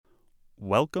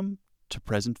Welcome to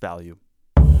Present Value.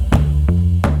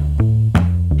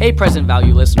 Hey Present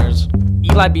Value listeners,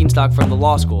 Eli Beanstalk from the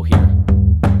Law School here.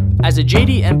 As a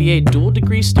JD MBA dual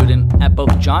degree student at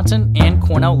both Johnson and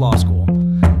Cornell Law School,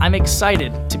 I'm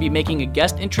excited to be making a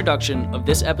guest introduction of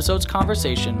this episode's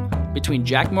conversation between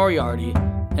Jack Moriarty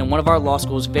and one of our law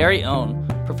school's very own,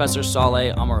 Professor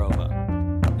Saleh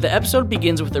Amarova. The episode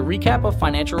begins with a recap of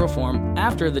financial reform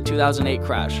after the 2008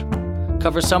 crash,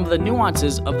 covers some of the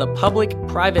nuances of the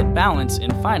public-private balance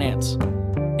in finance,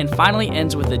 and finally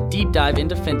ends with a deep dive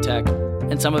into fintech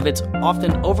and some of its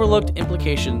often overlooked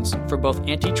implications for both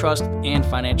antitrust and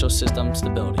financial system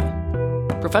stability.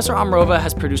 Professor Amarova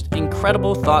has produced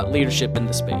incredible thought leadership in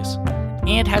this space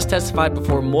and has testified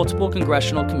before multiple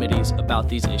congressional committees about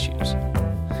these issues.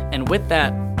 And with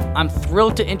that, I'm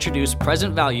thrilled to introduce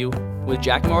Present Value with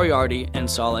Jack Moriarty and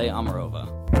Saleh Amarova.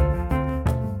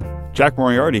 Jack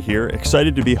Moriarty here,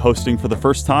 excited to be hosting for the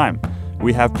first time.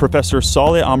 We have Professor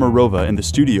Saleh Amarova in the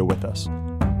studio with us.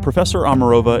 Professor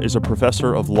Amarova is a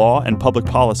professor of law and public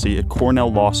policy at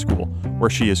Cornell Law School, where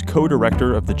she is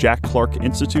co-director of the Jack Clark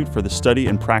Institute for the Study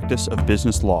and Practice of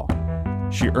Business Law.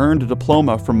 She earned a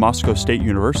diploma from Moscow State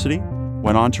University,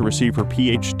 went on to receive her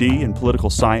PhD in political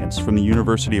science from the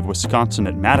University of Wisconsin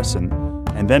at Madison,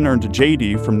 and then earned a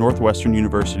JD from Northwestern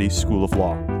University School of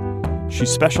Law. She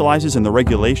specializes in the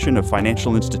regulation of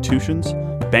financial institutions,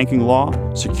 banking law,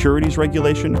 securities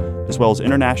regulation, as well as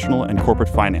international and corporate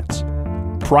finance.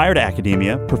 Prior to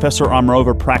academia, Professor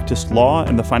Amarova practiced law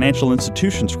in the financial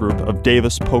institutions group of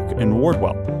Davis, Polk &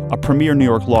 Wardwell, a premier New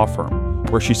York law firm,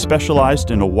 where she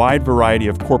specialized in a wide variety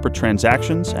of corporate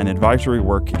transactions and advisory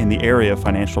work in the area of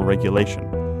financial regulation.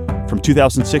 From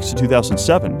 2006 to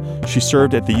 2007, she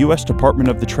served at the U.S. Department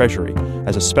of the Treasury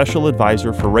as a special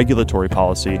advisor for regulatory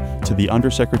policy to the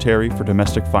Undersecretary for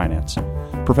Domestic Finance.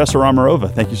 Professor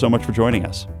Amarova, thank you so much for joining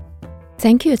us.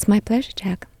 Thank you. It's my pleasure,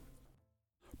 Jack.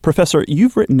 Professor,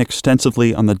 you've written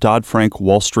extensively on the Dodd-Frank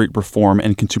Wall Street Reform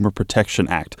and Consumer Protection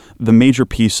Act, the major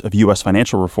piece of U.S.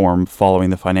 financial reform following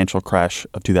the financial crash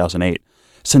of 2008.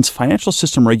 Since financial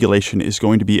system regulation is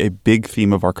going to be a big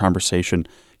theme of our conversation,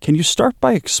 can you start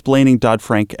by explaining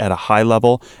Dodd-Frank at a high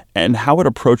level and how it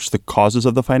approached the causes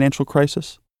of the financial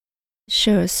crisis?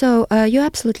 Sure. So you're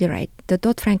absolutely right. The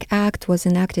Dodd-Frank Act was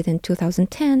enacted in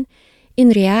 2010 in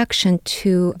reaction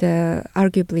to the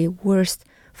arguably worst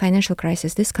financial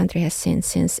crisis this country has seen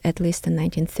since at least the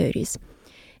 1930s.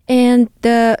 And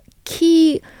the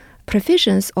key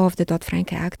provisions of the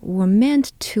Dodd-Frank Act were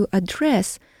meant to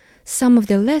address some of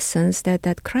the lessons that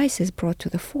that crisis brought to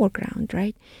the foreground,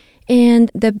 right? And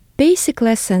the basic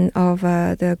lesson of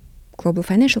the global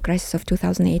financial crisis of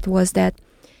 2008 was that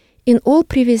in all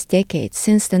previous decades,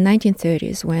 since the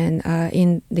 1930s, when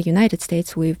in the United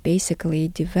States we've basically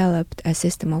developed a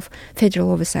system of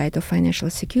federal oversight of financial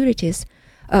securities,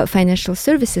 financial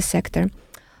services sector,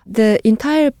 the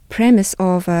entire premise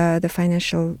of the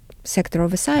financial sector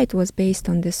oversight was based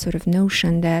on this sort of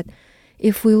notion that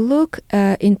if we look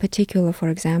in particular, for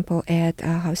example, at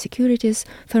how securities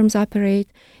firms operate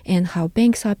and how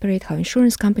banks operate, how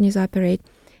insurance companies operate,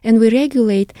 and we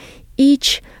regulate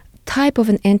each type of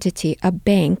an entity, a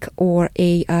bank or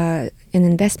an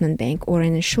investment bank or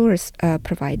an insurance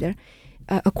provider,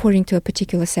 according to a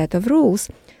particular set of rules,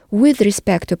 with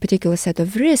respect to a particular set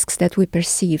of risks that we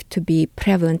perceive to be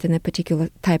prevalent in a particular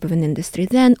type of an industry,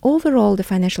 then overall the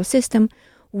financial system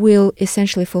will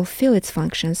essentially fulfill its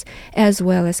functions as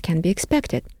well as can be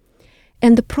expected.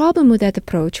 And the problem with that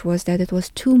approach was that it was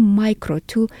too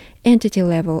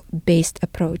entity-level based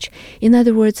approach. In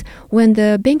other words, when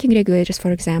the banking regulators,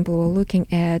 for example, were looking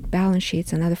at balance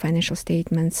sheets and other financial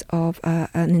statements of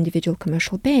an individual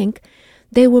commercial bank,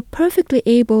 they were perfectly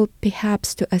able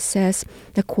perhaps to assess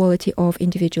the quality of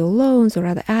individual loans or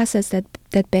other assets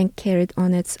that bank carried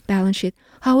on its balance sheet.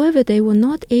 However, they were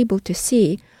not able to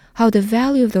see how the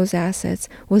value of those assets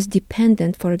was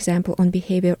dependent, for example, on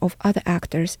behavior of other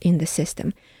actors in the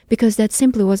system, because that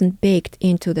simply wasn't baked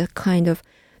into the kind of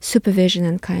supervision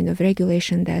and kind of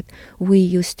regulation that we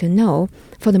used to know,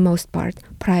 for the most part,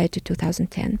 prior to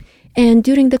 2010. And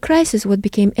during the crisis, what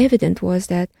became evident was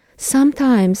that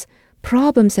sometimes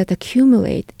problems that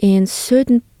accumulate in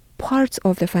certain parts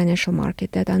of the financial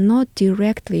market that are not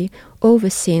directly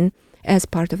overseen as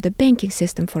part of the banking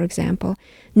system, for example,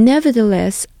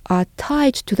 nevertheless are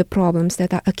tied to the problems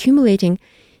that are accumulating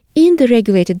in the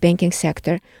regulated banking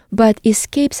sector, but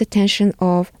escapes attention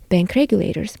of bank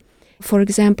regulators. For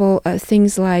example,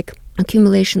 things like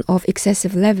accumulation of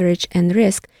excessive leverage and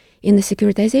risk in the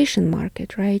securitization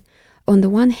market, right? On the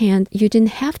one hand, you didn't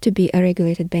have to be a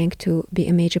regulated bank to be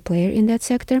a major player in that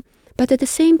sector. But at the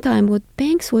same time, what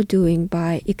banks were doing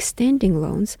by extending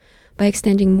loans, by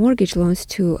extending mortgage loans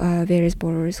to various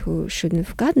borrowers who shouldn't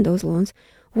have gotten those loans,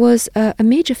 was a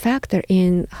major factor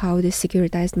in how the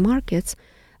securitized markets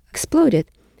exploded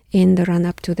in the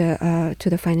run-up to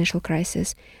the financial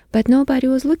crisis. But nobody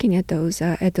was looking at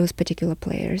those particular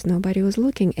players. Nobody was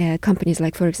looking at companies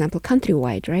like, for example,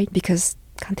 Countrywide, right? Because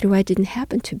Countrywide didn't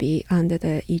happen to be under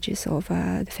the aegis of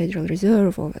the Federal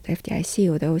Reserve or the FDIC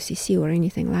or the OCC or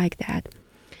anything like that.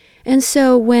 And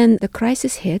so when the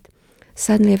crisis hit,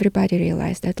 suddenly everybody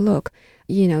realized that, look,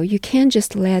 you can't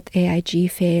just let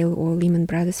AIG fail or Lehman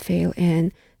Brothers fail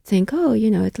and think,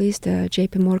 at least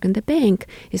JP Morgan, the bank,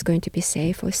 is going to be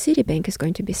safe, or Citibank is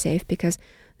going to be safe, because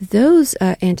those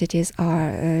entities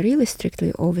are really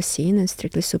strictly overseen and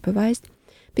strictly supervised.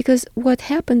 Because what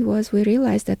happened was we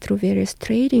realized that through various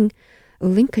trading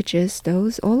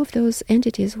linkages, all of those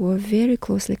entities were very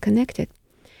closely connected.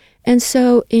 And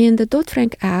so in the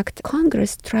Dodd-Frank Act,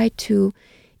 Congress tried to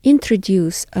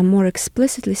introduce a more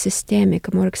explicitly systemic,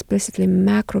 a more explicitly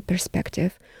macro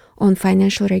perspective on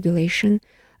financial regulation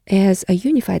as a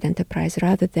unified enterprise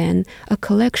rather than a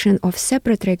collection of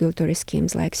separate regulatory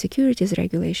schemes like securities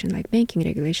regulation, like banking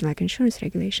regulation, like insurance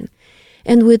regulation.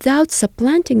 And without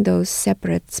supplanting those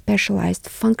separate, specialized,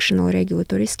 functional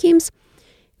regulatory schemes,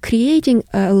 creating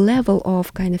a level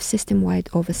of kind of system-wide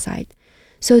oversight.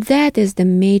 So that is the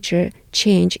major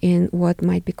change in what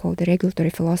might be called the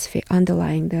regulatory philosophy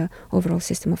underlying the overall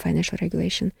system of financial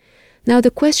regulation. Now,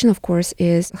 the question, of course,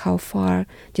 is how far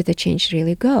did the change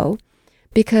really go?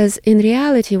 Because in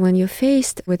reality, when you're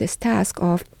faced with this task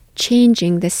of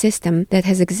changing the system that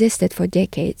has existed for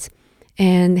decades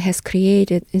and has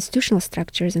created institutional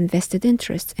structures and vested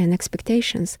interests and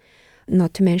expectations,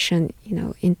 not to mention,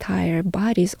 entire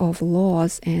bodies of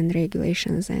laws and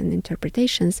regulations and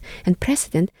interpretations and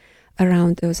precedent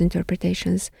around those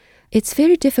interpretations, it's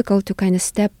very difficult to kind of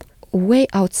step way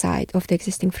outside of the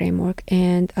existing framework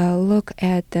and look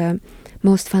at the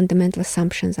most fundamental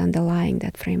assumptions underlying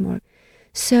that framework.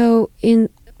 So in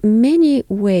many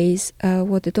ways,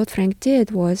 what the Dodd-Frank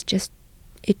did was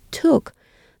it took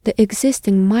the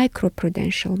existing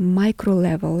microprudential,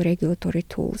 micro-level regulatory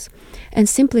tools and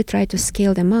simply tried to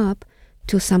scale them up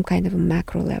to some kind of a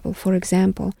macro level. For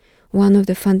example, one of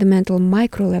the fundamental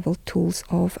micro-level tools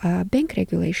of bank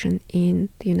regulation in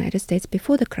the United States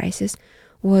before the crisis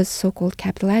was so-called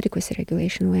capital adequacy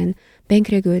regulation, when bank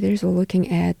regulators were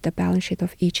looking at the balance sheet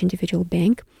of each individual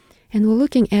bank and were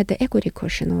looking at the equity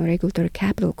cushion or regulatory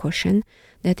capital cushion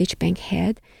that each bank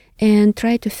had and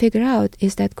try to figure out,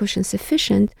 is that cushion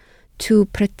sufficient to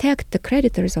protect the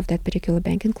creditors of that particular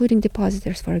bank, including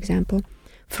depositors, for example,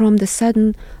 from the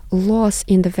sudden loss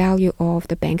in the value of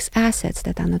the bank's assets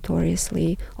that are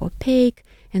notoriously opaque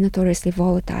and notoriously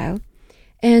volatile.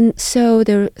 And so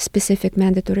there are specific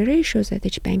mandatory ratios that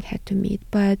each bank had to meet,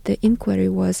 but the inquiry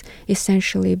was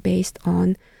essentially based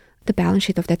on the balance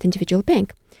sheet of that individual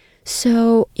bank.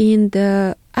 So in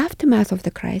the aftermath of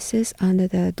the crisis, under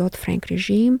the Dodd-Frank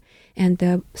regime and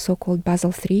the so-called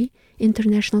Basel III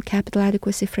international capital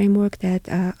adequacy framework that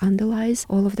underlies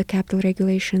all of the capital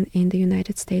regulation in the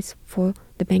United States for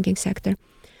the banking sector,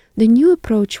 the new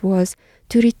approach was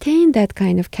to retain that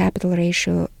kind of capital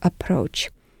ratio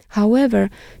approach. However,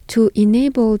 to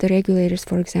enable the regulators,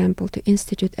 for example, to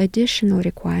institute additional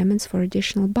requirements for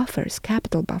additional buffers,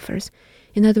 capital buffers.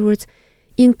 In other words,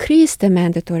 increase the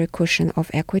mandatory cushion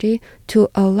of equity to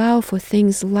allow for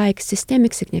things like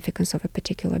systemic significance of a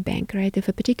particular bank, right? If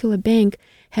a particular bank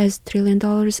has $1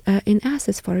 trillion in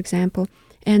assets, for example,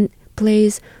 and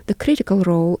plays the critical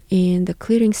role in the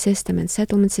clearing system and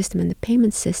settlement system and the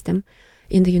payment system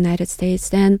in the United States,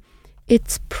 then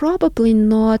it's probably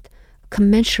not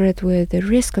commensurate with the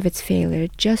risk of its failure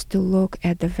just to look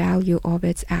at the value of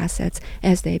its assets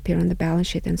as they appear on the balance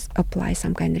sheet and apply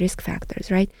some kind of risk factors,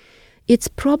 right? It's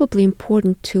probably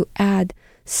important to add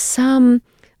some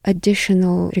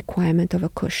additional requirement of a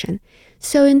cushion.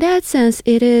 So in that sense,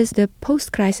 it is the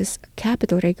post-crisis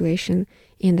capital regulation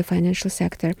in the financial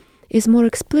sector is more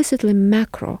explicitly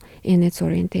macro in its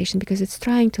orientation because it's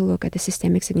trying to look at the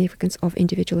systemic significance of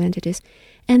individual entities.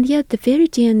 And yet the very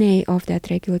DNA of that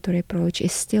regulatory approach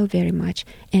is still very much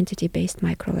entity-based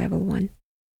micro-level one.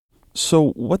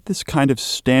 So what this kind of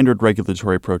standard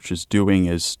regulatory approach is doing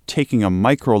is taking a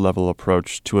micro-level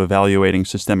approach to evaluating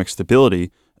systemic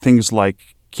stability, things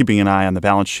like keeping an eye on the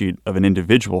balance sheet of an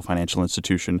individual financial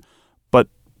institution, but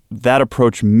that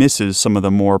approach misses some of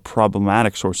the more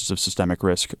problematic sources of systemic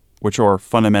risk, which are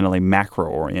fundamentally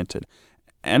macro-oriented.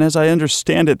 And as I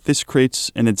understand it, this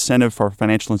creates an incentive for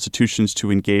financial institutions to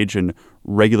engage in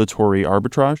regulatory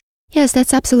arbitrage. Yes,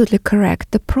 that's absolutely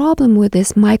correct. The problem with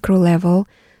this micro-level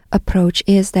approach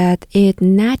is that it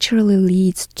naturally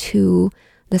leads to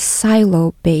the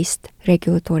silo-based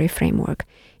regulatory framework.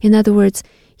 In other words,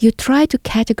 you try to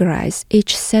categorize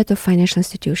each set of financial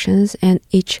institutions and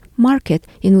each market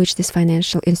in which these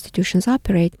financial institutions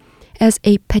operate as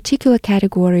a particular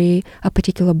category, a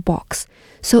particular box.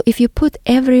 So if you put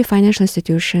every financial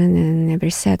institution and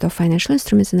every set of financial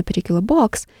instruments in a particular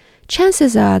box,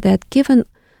 chances are that given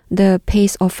the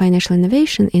pace of financial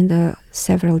innovation in the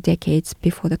several decades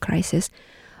before the crisis,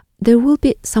 there will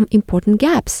be some important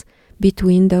gaps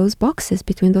between those boxes,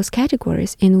 between those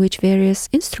categories in which various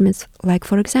instruments, like,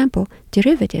 for example,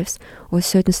 derivatives or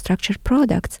certain structured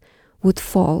products, would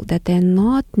fall, that they're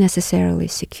not necessarily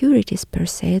securities per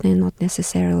se, they're not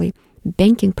necessarily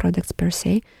banking products per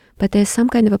se, but there's some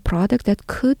kind of a product that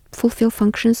could fulfill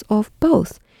functions of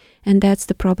both. And that's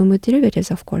the problem with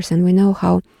derivatives, of course. And we know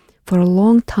how for a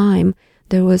long time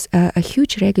there was a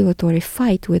huge regulatory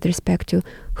fight with respect to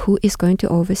who is going to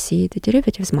oversee the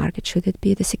derivatives market. Should it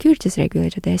be the securities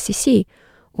regulator, the SEC,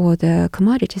 or the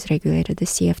commodities regulator, the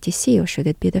CFTC, or should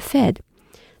it be the Fed?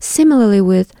 Similarly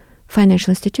with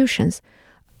financial institutions.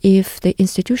 If the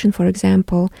institution, for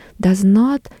example, does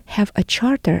not have a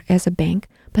charter as a bank,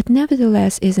 but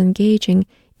nevertheless is engaging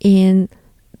in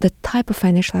the type of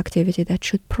financial activity that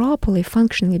should properly,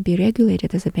 functionally be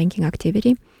regulated as a banking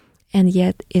activity, and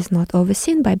yet is not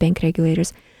overseen by bank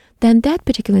regulators, then that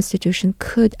particular institution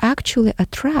could actually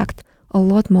attract a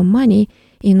lot more money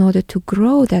in order to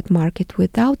grow that market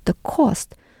without the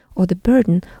cost or the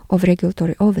burden of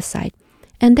regulatory oversight.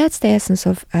 And that's the essence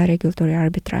of regulatory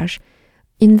arbitrage.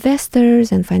 Investors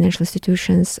and financial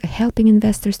institutions helping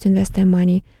investors to invest their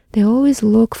money, they always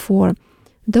look for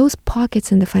those pockets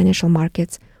in the financial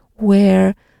markets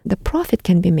where the profit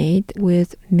can be made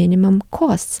with minimum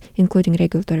costs, including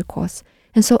regulatory costs.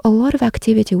 And so a lot of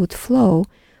activity would flow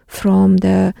from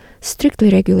the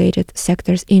strictly regulated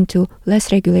sectors into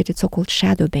less regulated so-called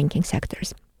shadow banking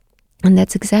sectors. And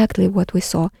that's exactly what we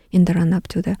saw in the run-up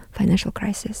to the financial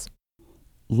crisis.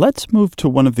 Let's move to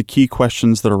one of the key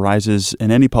questions that arises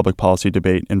in any public policy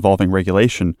debate involving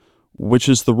regulation, which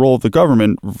is the role of the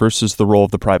government versus the role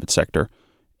of the private sector.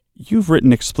 You've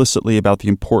written explicitly about the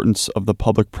importance of the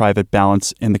public-private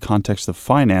balance in the context of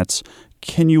finance.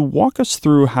 Can you walk us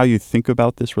through how you think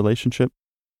about this relationship?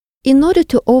 In order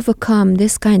to overcome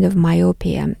this kind of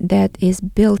myopia that is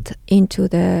built into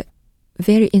the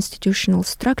very institutional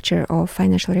structure of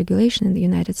financial regulation in the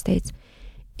United States,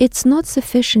 it's not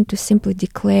sufficient to simply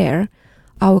declare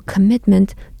our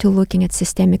commitment to looking at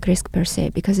systemic risk per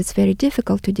se, because it's very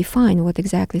difficult to define what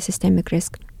exactly systemic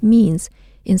risk means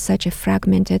in such a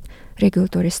fragmented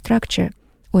regulatory structure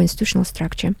or institutional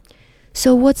structure.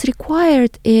 So what's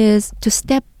required is to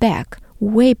step back,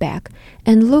 way back,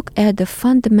 and look at the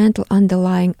fundamental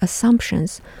underlying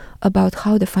assumptions about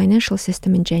how the financial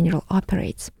system in general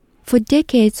operates. For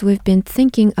decades, we've been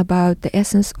thinking about the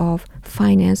essence of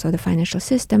finance or the financial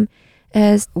system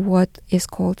as what is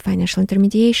called financial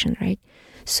intermediation, right?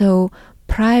 So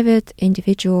private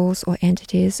individuals or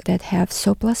entities that have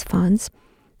surplus funds,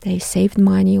 they saved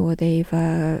money or they've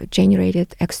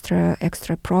generated extra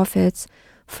profits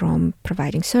from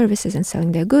providing services and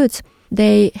selling their goods,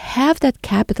 they have that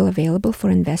capital available for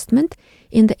investment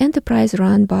in the enterprise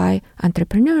run by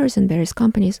entrepreneurs and various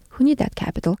companies who need that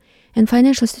capital. And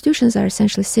financial institutions are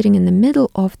essentially sitting in the middle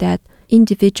of that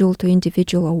individual to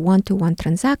individual or one-to-one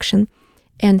transaction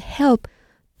and help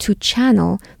to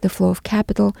channel the flow of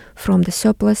capital from the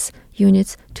surplus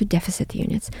units to deficit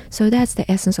units. So that's the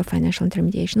essence of financial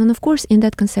intermediation. And of course, in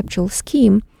that conceptual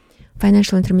scheme,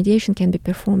 financial intermediation can be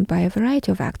performed by a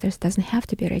variety of actors. It doesn't have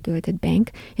to be a regulated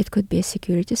bank. It could be a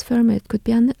securities firm. It could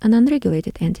be an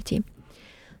unregulated entity.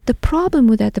 The problem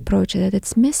with that approach is that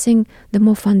it's missing the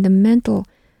more fundamental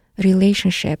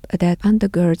relationship that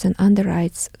undergirds and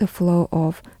underwrites the flow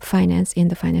of finance in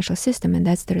the financial system, and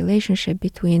that's the relationship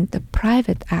between the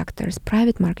private actors,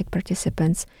 private market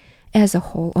participants as a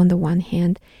whole on the one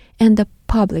hand, and the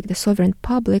public, the sovereign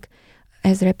public,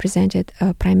 as represented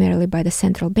primarily by the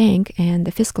central bank and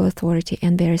the fiscal authority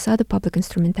and various other public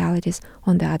instrumentalities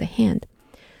on the other hand.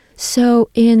 So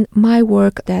in my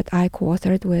work that I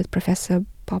co-authored with Professor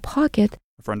Bob Hockett,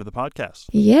 a friend of the podcast.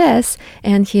 Yes,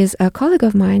 and he's a colleague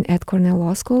of mine at Cornell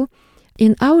Law School.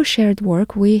 In our shared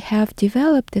work, we have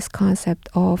developed this concept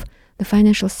of the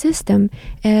financial system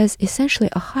as essentially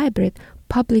a hybrid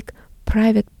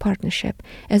public-private partnership,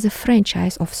 as a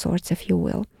franchise of sorts, if you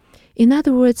will. In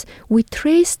other words, we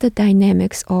trace the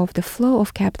dynamics of the flow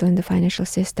of capital in the financial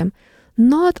system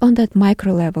not on that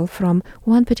micro level from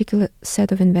one particular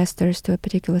set of investors to a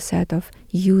particular set of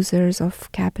users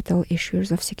of capital,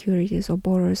 issuers of securities or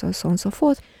borrowers or so on and so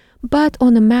forth, but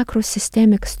on a macro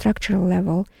systemic structural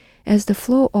level as the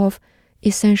flow of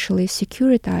essentially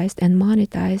securitized and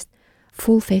monetized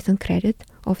full faith and credit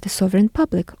of the sovereign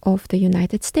public of the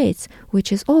United States,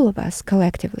 which is all of us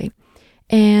collectively.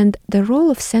 And the role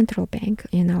of central bank,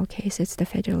 in our case it's the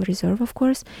Federal Reserve, of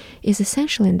course, is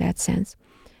essential in that sense.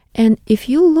 And if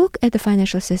you look at the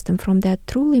financial system from that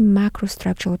truly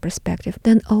macro-structural perspective,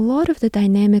 then a lot of the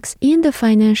dynamics in the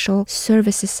financial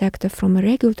services sector from a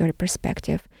regulatory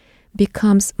perspective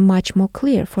becomes much more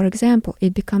clear. For example,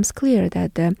 it becomes clear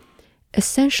that the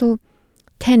essential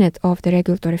tenet of the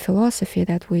regulatory philosophy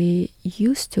that we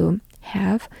used to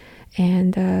have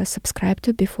and subscribe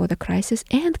to before the crisis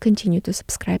and continue to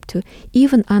subscribe to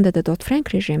even under the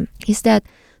Dodd-Frank regime is that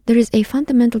there is a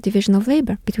fundamental division of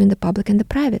labor between the public and the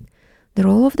private. The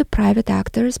role of the private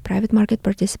actors, private market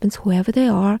participants, whoever they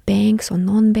are, banks or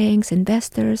non-banks,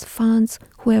 investors, funds,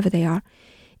 whoever they are,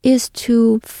 is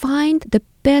to find the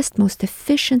best, most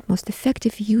efficient, most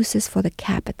effective uses for the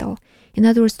capital. In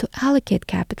other words, to allocate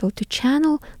capital, to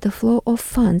channel the flow of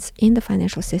funds in the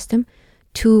financial system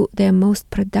to their most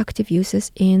productive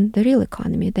uses in the real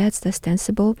economy. That's the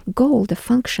ostensible goal, the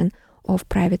function of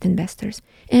private investors.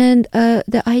 And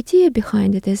the idea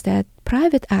behind it is that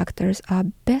private actors are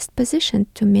best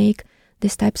positioned to make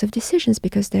these types of decisions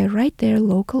because they're right there,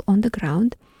 local, on the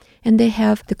ground, and they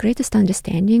have the greatest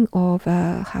understanding of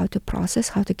how to process,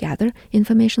 how to gather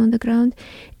information on the ground,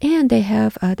 and they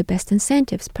have the best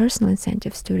incentives, personal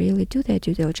incentives, to really do their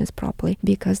due diligence properly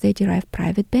because they derive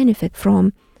private benefit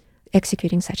from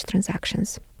executing such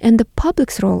transactions. And the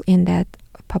public's role in that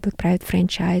public-private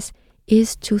franchise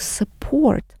is to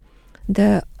support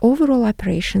the overall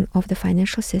operation of the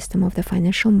financial system, of the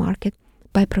financial market,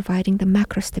 by providing the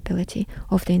macro stability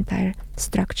of the entire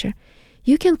structure.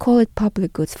 You can call it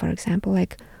public goods, for example,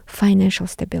 like financial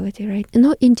stability, right?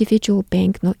 No individual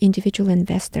bank, no individual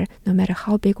investor, no matter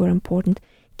how big or important,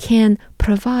 can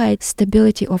provide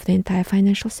stability of the entire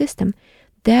financial system.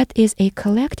 That is a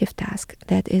collective task.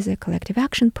 That is a collective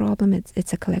action problem.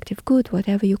 It's a collective good,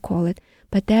 whatever you call it.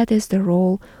 But that is the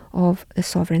role of the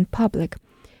sovereign public.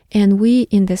 And we,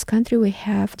 in this country, we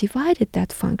have divided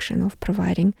that function of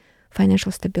providing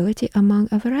financial stability among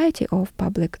a variety of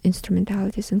public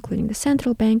instrumentalities, including the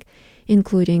central bank,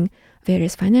 including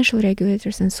various financial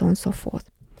regulators, and so on and so forth.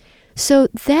 So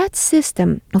that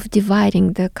system of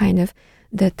dividing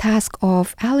the task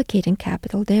of allocating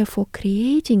capital, therefore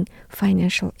creating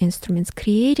financial instruments,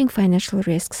 creating financial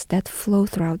risks that flow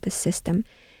throughout the system,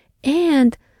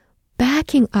 and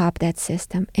backing up that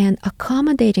system and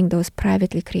accommodating those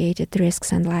privately created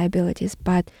risks and liabilities,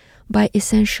 but by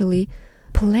essentially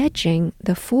pledging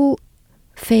the full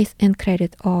faith and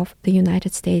credit of the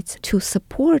United States to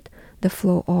support the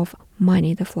flow of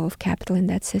money, the flow of capital in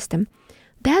that system.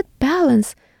 That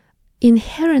balance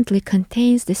inherently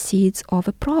contains the seeds of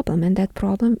a problem, and that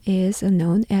problem is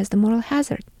known as the moral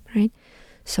hazard, right?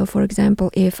 So, for example,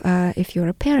 if you're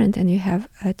a parent and you have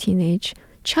a teenage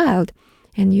child,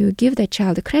 and you give that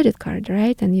child a credit card,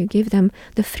 right, and you give them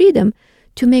the freedom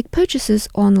to make purchases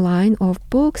online of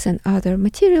books and other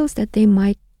materials that they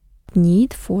might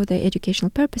need for their educational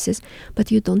purposes,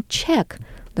 but you don't check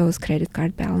those credit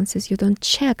card balances, you don't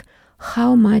check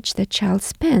how much the child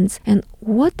spends and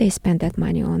what they spend that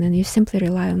money on, and you simply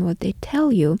rely on what they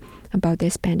tell you about their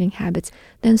spending habits,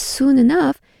 then soon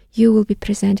enough you will be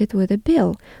presented with a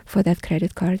bill for that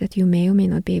credit card that you may or may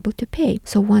not be able to pay.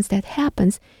 So once that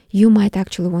happens, you might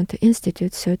actually want to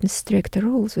institute certain stricter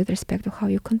rules with respect to how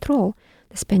you control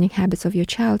the spending habits of your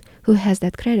child who has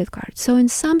that credit card. So in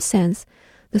some sense,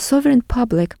 the sovereign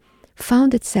public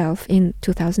found itself in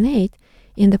 2008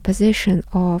 in the position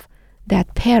of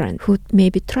that parent who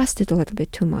maybe trusted a little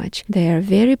bit too much their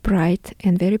very bright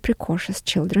and very precocious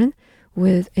children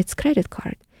with its credit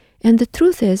card. And the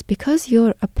truth is, because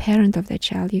you're a parent of that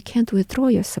child, you can't withdraw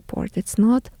your support. It's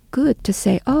not good to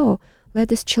say, oh, let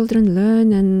these children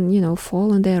learn and,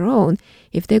 fall on their own.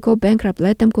 If they go bankrupt,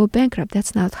 let them go bankrupt.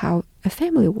 That's not how a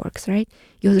family works, right?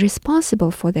 You're responsible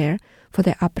for their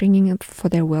upbringing and for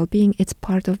their well-being. It's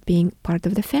part of being part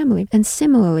of the family. And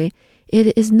similarly,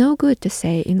 it is no good to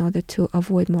say, in order to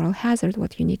avoid moral hazard,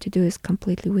 what you need to do is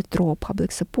completely withdraw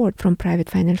public support from private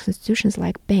financial institutions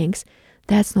like banks.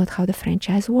 That's not how the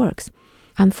franchise works.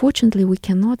 Unfortunately, we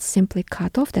cannot simply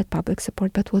cut off that public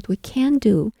support, but what we can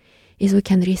do is we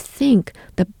can rethink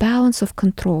the balance of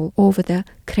control over the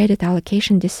credit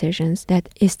allocation decisions that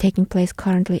is taking place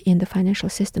currently in the financial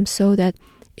system so that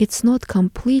it's not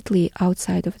completely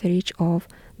outside of the reach of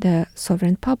the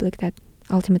sovereign public that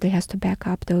ultimately has to back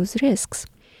up those risks.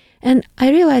 And I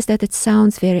realize that it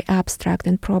sounds very abstract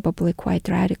and probably quite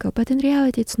radical, but in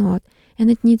reality it's not.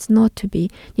 And it needs not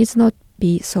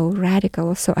be so radical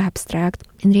or so abstract.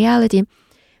 In reality,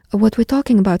 what we're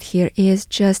talking about here is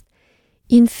just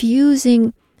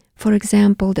infusing, for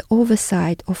example, the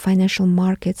oversight of financial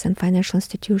markets and financial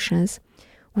institutions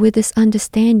with this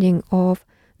understanding of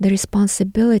the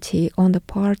responsibility on the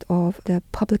part of the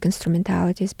public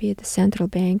instrumentalities, be it the central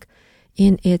bank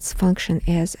in its function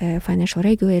as a financial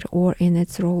regulator or in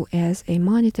its role as a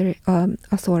monetary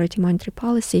authority, monetary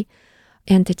policy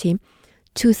entity,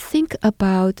 to think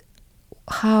about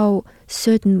how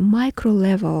certain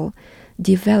micro-level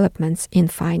developments in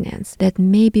finance that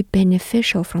may be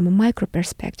beneficial from a micro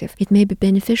perspective. It may be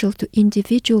beneficial to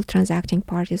individual transacting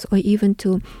parties or even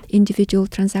to individual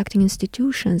transacting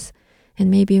institutions and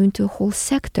maybe even to a whole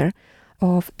sector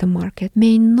of the market,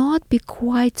 may not be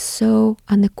quite so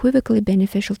unequivocally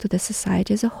beneficial to the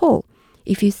society as a whole.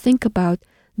 If you think about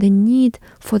the need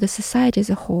for the society as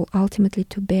a whole ultimately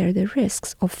to bear the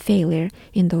risks of failure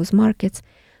in those markets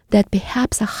that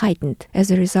perhaps are heightened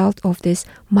as a result of this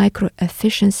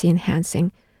micro-efficiency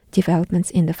enhancing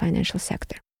developments in the financial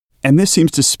sector. And this seems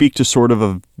to speak to sort of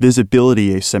a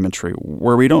visibility asymmetry,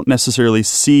 where we don't necessarily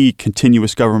see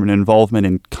continuous government involvement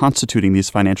in constituting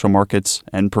these financial markets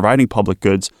and providing public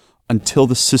goods until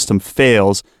the system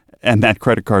fails and that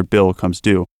credit card bill comes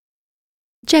due.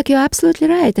 Jack, you're absolutely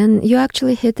right, and you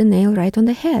actually hit the nail right on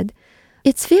the head.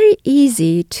 It's very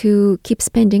easy to keep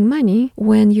spending money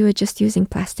when you are just using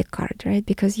plastic card, right?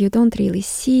 Because you don't really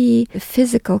see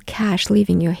physical cash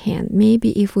leaving your hand.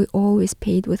 Maybe if we always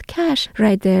paid with cash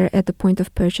right there at the point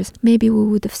of purchase, maybe we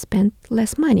would have spent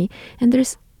less money. And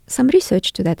there's some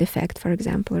research to that effect, for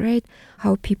example, right?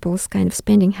 How people's kind of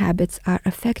spending habits are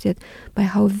affected by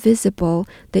how visible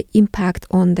the impact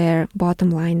on their bottom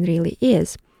line really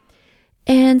is.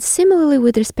 And similarly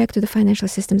with respect to the financial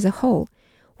system as a whole,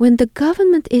 when the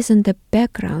government is in the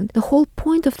background, the whole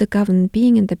point of the government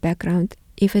being in the background,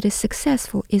 if it is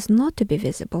successful, is not to be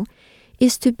visible,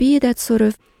 is to be that sort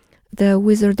of the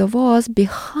Wizard of Oz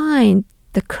behind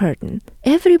the curtain.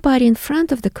 Everybody in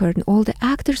front of the curtain, all the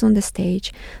actors on the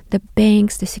stage, the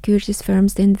banks, the securities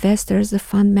firms, the investors, the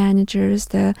fund managers,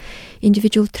 the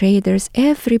individual traders,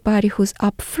 everybody who's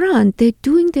up front, they're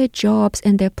doing their jobs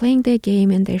and they're playing their game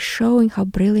and they're showing how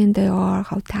brilliant they are,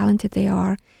 how talented they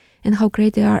are, and how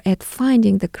great they are at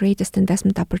finding the greatest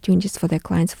investment opportunities for their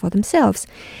clients, for themselves.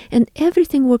 And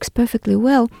everything works perfectly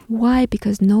well. Why?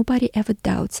 Because nobody ever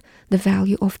doubts the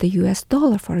value of the US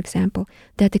dollar, for example,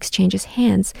 that exchanges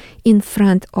hands in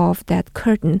front of that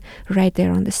curtain right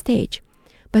there on the stage.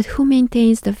 But who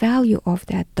maintains the value of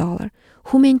that dollar?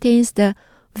 Who maintains the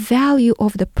value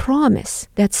of the promise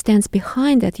that stands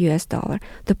behind that US dollar,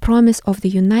 the promise of the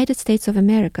United States of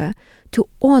America to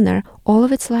honor all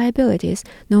of its liabilities,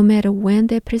 no matter when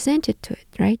they're presented to it,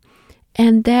 right?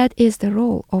 And that is the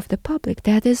role of the public.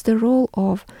 That is the role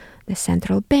of the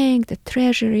central bank, the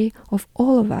treasury, of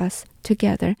all of us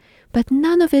together. But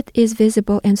none of it is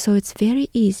visible, and so it's very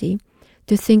easy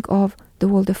to think of the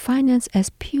world of finance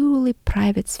as purely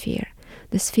private sphere,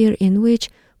 the sphere in which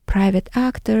private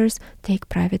actors take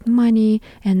private money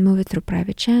and move it through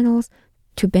private channels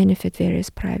to benefit various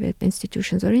private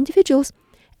institutions or individuals.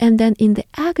 And then in the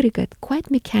aggregate, quite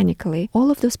mechanically,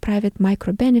 all of those private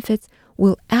micro benefits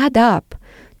will add up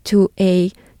to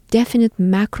a definite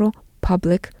macro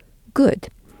public good.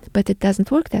 But it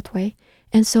doesn't work that way.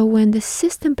 And so when the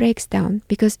system breaks down,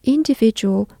 because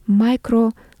individual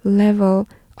micro level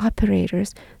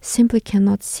operators simply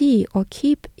cannot see or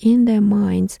keep in their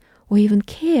minds or even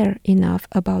care enough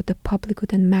about the public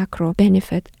good and macro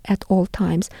benefit at all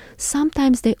times,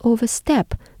 sometimes they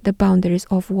overstep the boundaries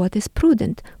of what is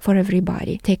prudent for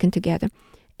everybody taken together.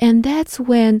 And that's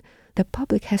when the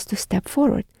public has to step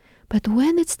forward. But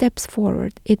when it steps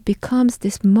forward, it becomes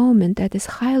this moment that is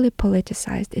highly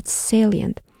politicized. It's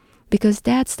salient, because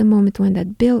that's the moment when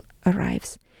that bill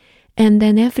arrives. And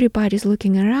then everybody's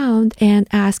looking around and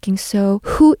asking, so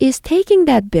who is taking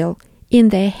that bill in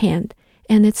their hand?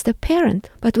 And it's the parent.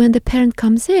 But when the parent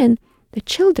comes in, the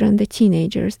children, the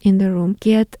teenagers in the room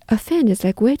get offended. It's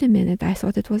like, wait a minute, I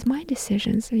thought it was my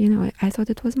decision. So, I thought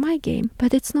it was my game.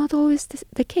 But it's not always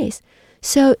the case.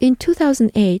 So in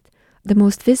 2008, the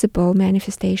most visible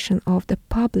manifestation of the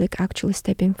public actually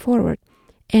stepping forward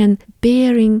and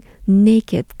bearing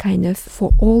naked kind of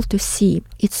for all to see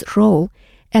its role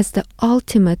as the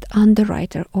ultimate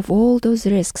underwriter of all those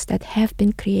risks that have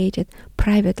been created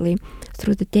privately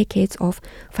through the decades of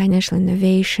financial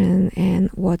innovation and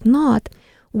whatnot,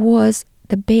 was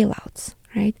the bailouts,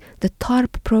 right? The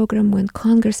TARP program, when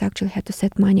Congress actually had to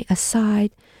set money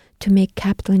aside to make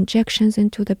capital injections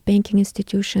into the banking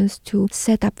institutions, to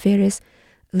set up various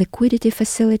liquidity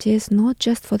facilities, not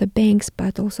just for the banks,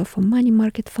 but also for money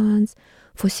market funds,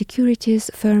 for securities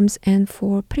firms, and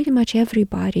for pretty much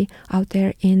everybody out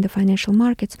there in the financial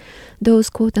markets. Those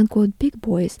quote-unquote big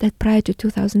boys that prior to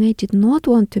 2008 did not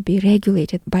want to be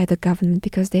regulated by the government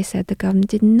because they said the government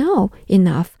didn't know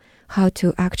enough how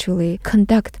to actually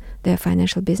conduct their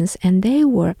financial business. And they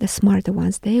were the smarter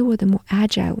ones. They were the more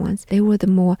agile ones. They were the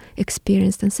more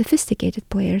experienced and sophisticated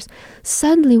players.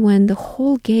 Suddenly, when the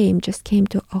whole game just came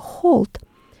to a halt,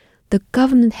 the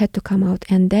government had to come out.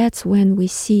 And that's when we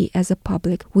see, as a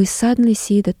public, we suddenly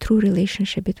see the true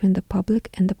relationship between the public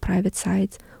and the private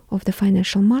sides of the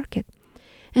financial market.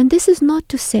 And this is not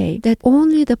to say that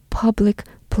only the public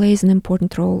plays an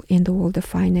important role in the world of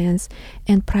finance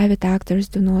and private actors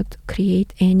do not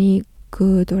create any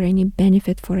good or any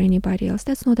benefit for anybody else.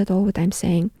 That's not at all what I'm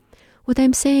saying. What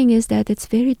I'm saying is that it's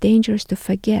very dangerous to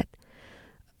forget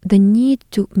the need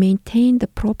to maintain the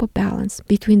proper balance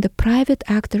between the private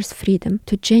actors' freedom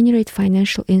to generate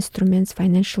financial instruments,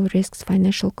 financial risks,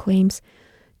 financial claims,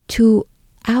 to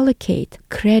allocate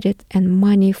credit and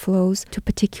money flows to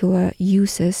particular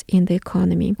uses in the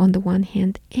economy on the one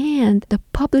hand, and the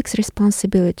public's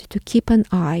responsibility to keep an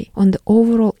eye on the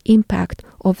overall impact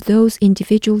of those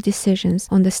individual decisions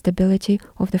on the stability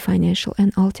of the financial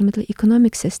and ultimately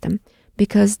economic system.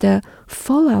 Because the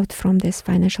fallout from this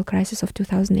financial crisis of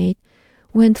 2008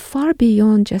 went far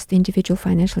beyond just individual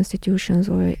financial institutions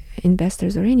or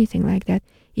investors or anything like that,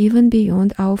 even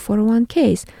beyond our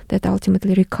 401ks that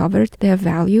ultimately recovered their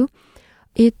value.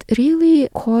 It really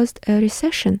caused a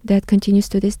recession that continues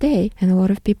to this day. And a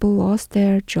lot of people lost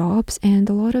their jobs, and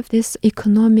a lot of this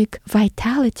economic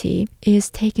vitality is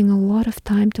taking a lot of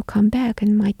time to come back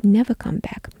and might never come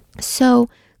back. So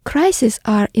crises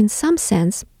are, in some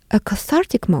sense, a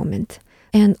cathartic moment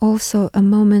and also a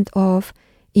moment of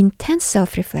intense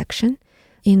self-reflection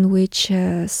in which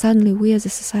suddenly we as a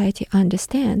society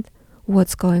understand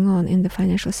what's going on in the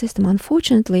financial system.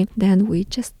 Unfortunately, then we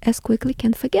just as quickly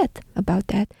can forget about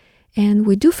that. And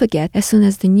we do forget as soon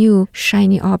as the new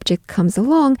shiny object comes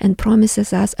along and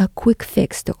promises us a quick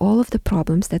fix to all of the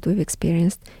problems that we've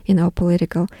experienced in our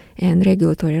political and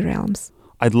regulatory realms.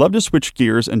 I'd love to switch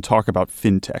gears and talk about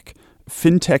fintech.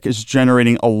 Fintech is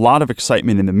generating a lot of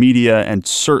excitement in the media and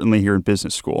certainly here in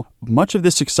business school. Much of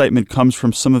this excitement comes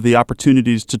from some of the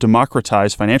opportunities to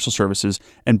democratize financial services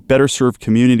and better serve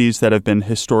communities that have been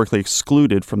historically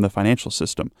excluded from the financial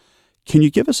system. Can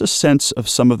you give us a sense of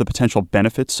some of the potential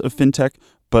benefits of fintech,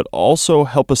 but also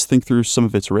help us think through some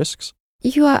of its risks?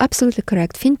 You are absolutely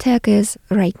correct. Fintech is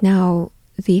right now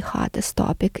the hottest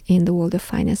topic in the world of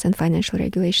finance and financial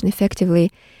regulation.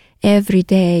 Effectively, every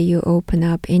day you open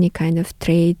up any kind of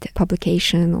trade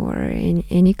publication or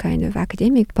any kind of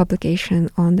academic publication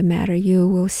on the matter, you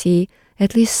will see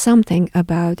at least something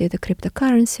about either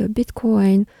cryptocurrency or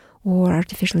Bitcoin or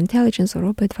artificial intelligence or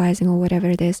robo-advising or whatever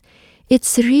it is.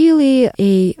 It's really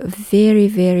a very,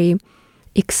 very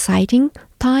exciting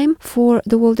time for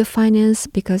the world of finance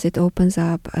because it opens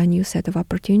up a new set of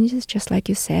opportunities, just like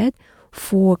you said,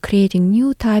 for creating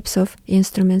new types of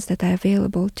instruments that are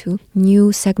available to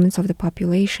new segments of the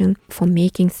population, for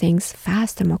making things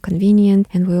faster, more convenient.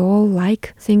 And we all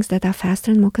like things that are faster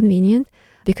and more convenient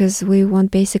because we want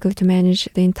basically to manage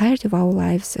the entirety of our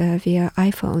lives via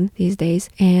iPhone these days.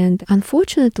 And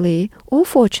unfortunately, or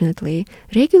fortunately,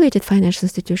 regulated financial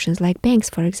institutions like banks,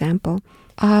 for example,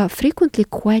 are frequently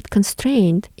quite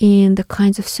constrained in the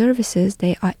kinds of services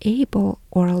they are able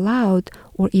or allowed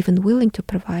or even willing to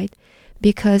provide.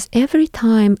 Because every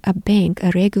time a bank, a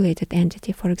regulated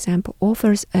entity, for example,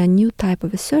 offers a new type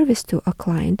of a service to a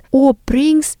client or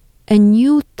brings a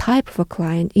new type of a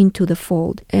client into the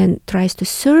fold and tries to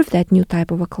serve that new type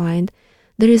of a client,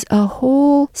 there is a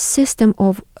whole system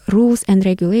of rules and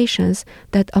regulations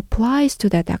that applies to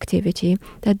that activity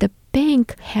that the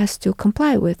bank has to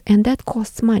comply with, and that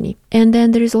costs money. And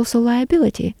then there is also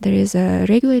liability. There is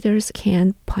regulators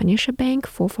can punish a bank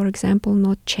for example,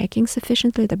 not checking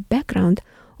sufficiently the background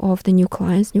of the new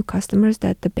clients, new customers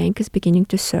that the bank is beginning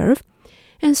to serve.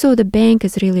 And so the bank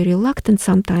is really reluctant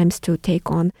sometimes to take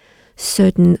on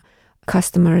certain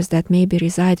customers that maybe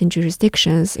reside in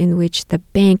jurisdictions in which the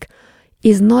bank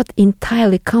is not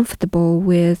entirely comfortable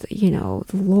with,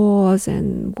 laws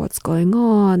and what's going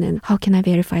on and how can I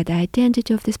verify the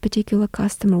identity of this particular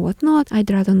customer, whatnot.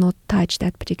 I'd rather not touch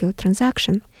that particular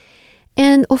transaction.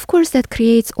 And of course, that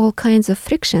creates all kinds of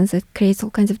frictions. It creates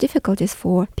all kinds of difficulties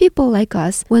for people like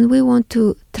us when we want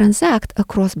to transact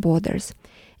across borders.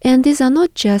 And these are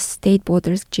not just state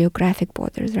borders, geographic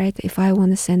borders, right? If I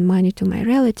want to send money to my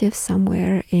relatives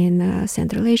somewhere in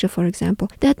Central Asia, for example,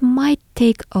 that might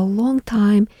take a long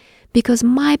time because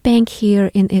my bank here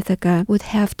in Ithaca would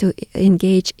have to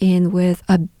engage in with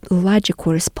a larger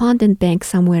correspondent bank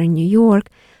somewhere in New York,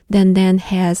 then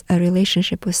has a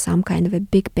relationship with some kind of a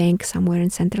big bank somewhere in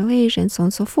Central Asia, and so on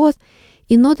and so forth,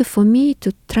 in order for me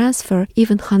to transfer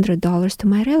even $100 to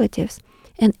my relatives.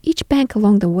 And each bank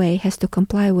along the way has to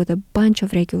comply with a bunch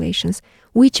of regulations,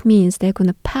 which means they're going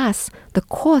to pass the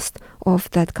cost of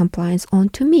that compliance on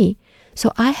to me.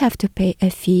 So I have to pay a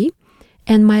fee,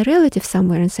 and my relative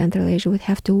somewhere in Central Asia would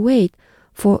have to wait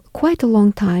for quite a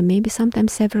long time, maybe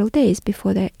sometimes several days,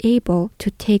 before they're able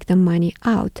to take the money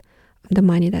out, the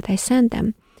money that I send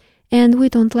them. And we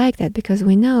don't like that because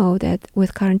we know that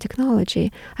with current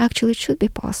technology, actually it should be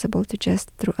possible to just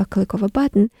through a click of a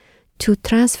button to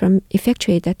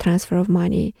effectuate that transfer of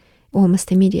money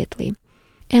almost immediately.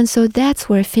 And so that's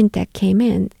where fintech came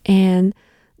in. And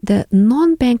the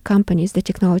non-bank companies, the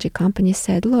technology companies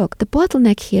said, look, the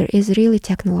bottleneck here is really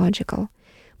technological.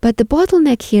 But the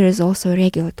bottleneck here is also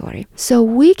regulatory. So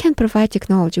we can provide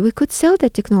technology. We could sell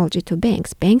that technology to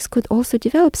banks. Banks could also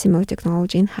develop similar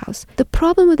technology in-house. The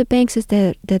problem with the banks is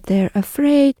that they're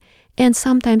afraid, and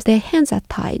sometimes their hands are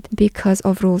tied because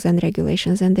of rules and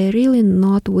regulations, and they're really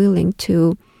not willing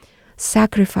to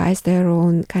sacrifice their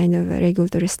own kind of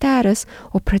regulatory status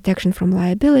or protection from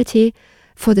liability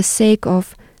for the sake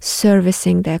of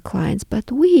servicing their clients.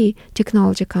 But we,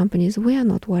 technology companies, we are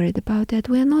not worried about that.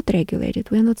 We are not regulated.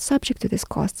 We are not subject to these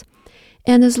costs.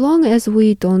 And as long as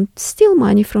we don't steal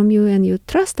money from you and you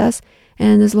trust us,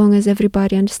 and as long as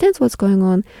everybody understands what's going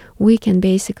on, we can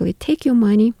basically take your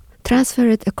money, transfer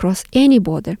it across any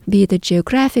border, be it a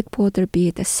geographic border, be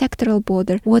it a sectoral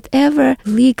border, whatever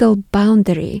legal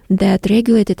boundary that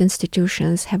regulated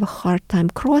institutions have a hard time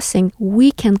crossing,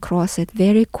 we can cross it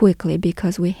very quickly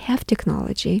because we have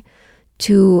technology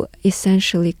to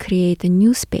essentially create a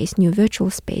new space, new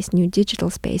virtual space, new digital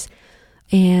space,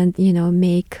 and,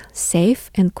 make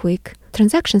safe and quick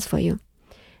transactions for you.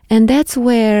 And that's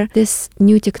where this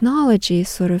new technology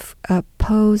sort of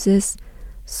poses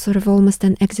sort of almost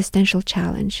an existential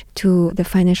challenge to the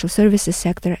financial services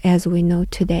sector as we know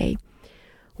today.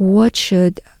 What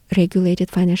should regulated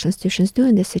financial institutions do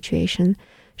in this situation?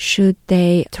 Should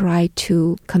they try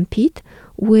to compete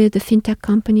with the fintech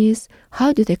companies?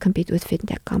 How do they compete with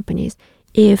fintech companies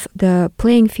if the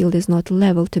playing field is not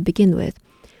level to begin with?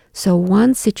 So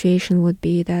one situation would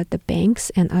be that the banks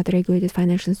and other regulated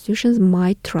financial institutions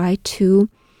might try to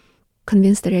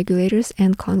convince the regulators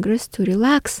and Congress to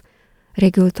relax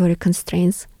regulatory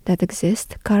constraints that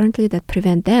exist currently that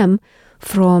prevent them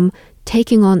from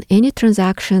taking on any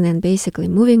transaction and basically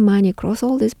moving money across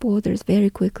all these borders very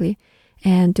quickly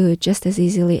and do it just as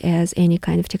easily as any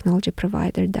kind of technology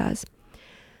provider does.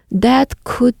 That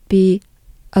could be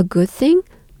a good thing,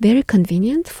 very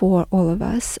convenient for all of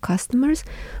us customers,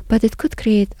 but it could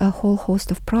create a whole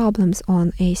host of problems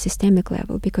on a systemic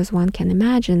level because one can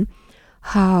imagine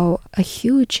how a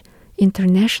huge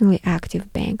internationally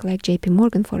active bank like JP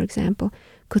Morgan, for example,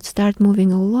 could start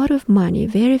moving a lot of money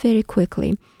very, very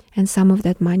quickly. And some of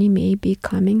that money may be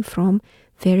coming from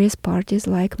various parties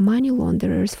like money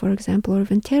launderers, for example, or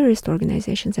even terrorist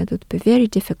organizations. And it would be very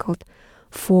difficult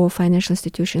for financial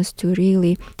institutions to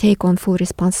really take on full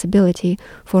responsibility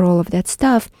for all of that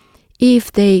stuff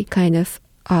if they kind of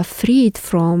are freed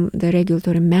from the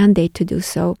regulatory mandate to do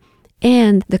so.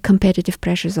 And the competitive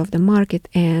pressures of the market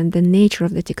and the nature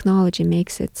of the technology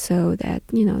makes it so that,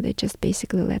 they just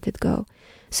basically let it go.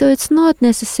 So it's not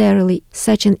necessarily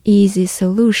such an easy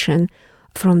solution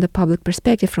from the public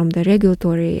perspective, from the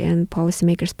regulatory and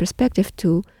policymakers' perspective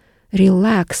to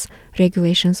relax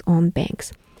regulations on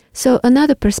banks. So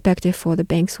another perspective for the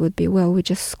banks would be, well, we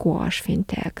just squash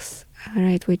fintechs,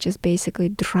 right? We just basically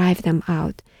drive them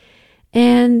out.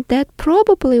 And that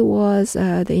probably was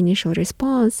the initial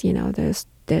response,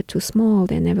 they're too small,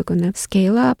 they're never going to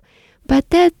scale up. But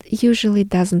that usually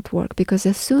doesn't work because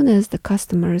as soon as the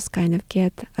customers kind of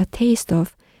get a taste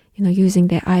of, using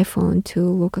their iPhone to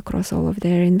look across all of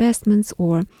their investments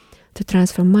or to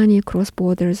transfer money across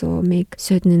borders or make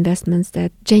certain investments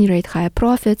that generate higher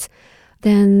profits,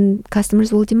 then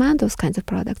customers will demand those kinds of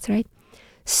products, right?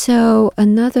 So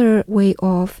another way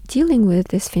of dealing with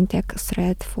this fintech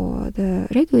threat for the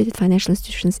regulated financial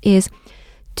institutions is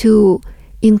to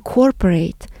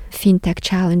incorporate fintech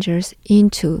challengers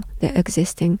into the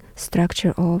existing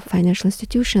structure of financial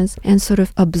institutions and sort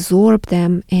of absorb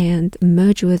them and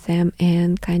merge with them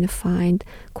and kind of find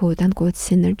quote-unquote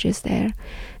synergies there.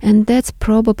 And that's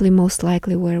probably most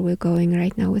likely where we're going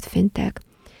right now with fintech.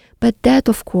 But that,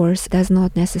 of course, does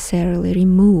not necessarily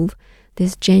remove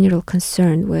this general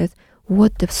concern with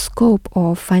what the scope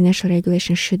of financial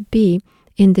regulation should be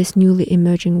in this newly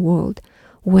emerging world,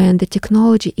 when the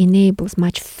technology enables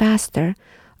much faster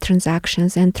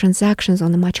transactions and transactions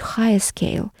on a much higher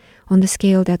scale, on the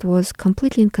scale that was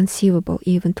completely inconceivable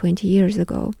even 20 years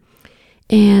ago.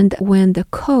 And when the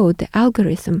code, the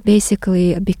algorithm,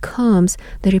 basically becomes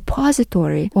the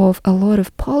repository of a lot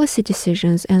of policy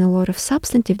decisions and a lot of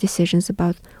substantive decisions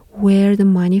about where the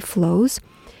money flows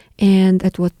and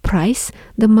at what price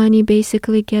the money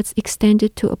basically gets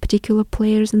extended to a particular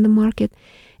players in the market,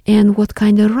 and what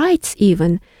kind of rights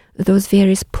even those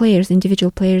various players,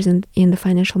 individual players in the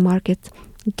financial market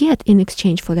get in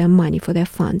exchange for their money, for their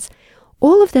funds.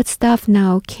 All of that stuff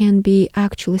now can be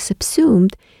actually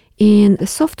subsumed in the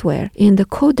software, in the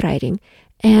code writing.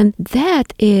 And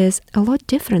that is a lot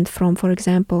different from, for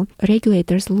example,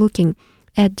 regulators looking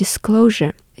at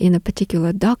disclosure in a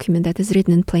particular document that is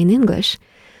written in plain English.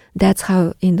 That's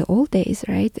how in the old days,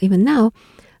 right? Even now,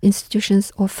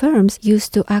 institutions or firms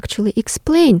used to actually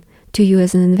explain to you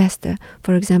as an investor,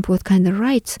 for example, what kind of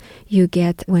rights you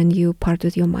get when you part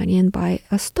with your money and buy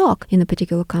a stock in a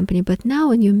particular company. But now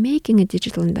when you're making a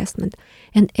digital investment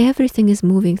and everything is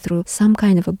moving through some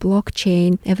kind of a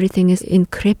blockchain, everything is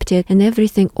encrypted and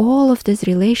everything, all of these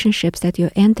relationships that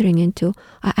you're entering into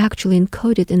are actually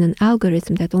encoded in an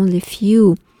algorithm that only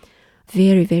few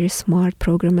very, very smart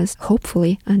programmers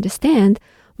hopefully understand,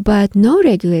 but no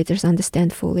regulators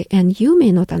understand fully, and you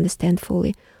may not understand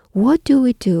fully. What do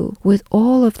we do with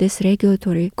all of these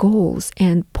regulatory goals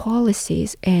and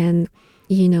policies and,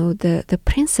 the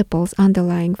principles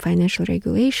underlying financial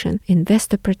regulation,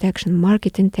 investor protection,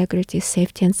 market integrity,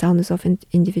 safety and soundness of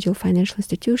individual financial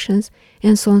institutions,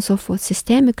 and so on and so forth,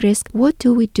 systemic risk? What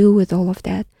do we do with all of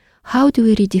that? How do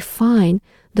we redefine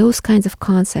those kinds of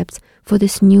concepts for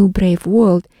this new brave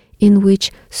world in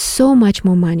which so much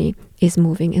more money is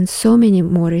moving and so many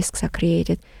more risks are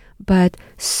created, but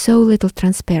so little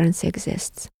transparency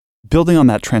exists? Building on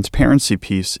that transparency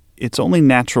piece, it's only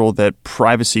natural that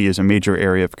privacy is a major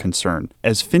area of concern.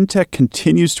 As fintech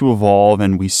continues to evolve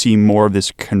and we see more of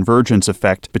this convergence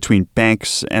effect between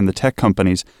banks and the tech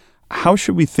companies, how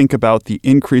should we think about the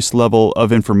increased level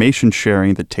of information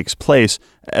sharing that takes place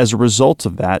as a result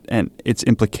of that and its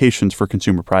implications for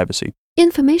consumer privacy?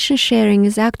 Information sharing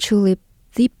is actually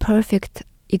the perfect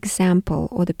example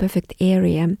or the perfect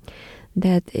area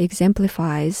that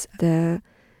exemplifies the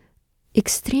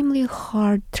extremely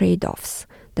hard trade-offs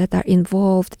that are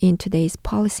involved in today's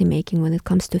policymaking when it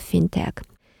comes to fintech.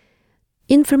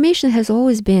 Information has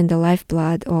always been the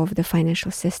lifeblood of the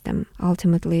financial system.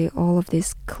 Ultimately, all of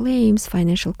these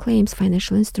financial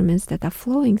instruments that are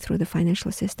flowing through the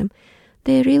financial system,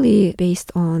 they're really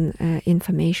based on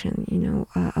information,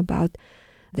 about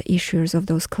the issuers of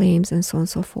those claims and so on and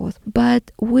so forth.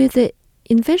 But with the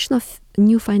invention of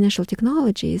new financial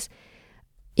technologies,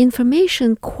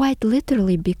 information quite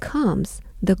literally becomes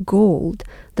the gold,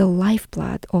 the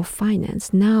lifeblood of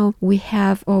finance. Now we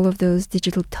have all of those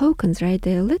digital tokens, right?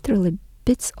 They're literally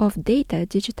bits of data,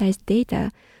 digitized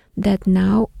data, that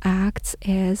now acts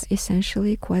as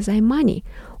essentially quasi-money,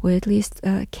 or at least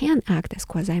can act as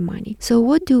quasi-money. So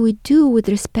what do we do with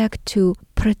respect to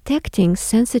protecting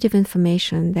sensitive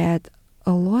information that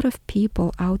a lot of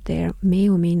people out there may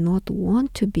or may not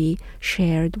want to be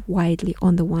shared widely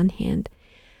on the one hand,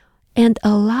 and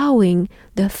allowing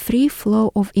the free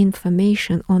flow of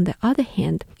information on the other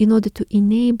hand, in order to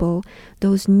enable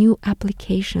those new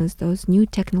applications, those new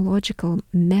technological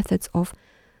methods of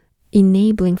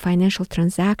enabling financial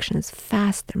transactions,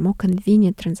 faster, more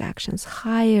convenient transactions,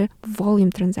 higher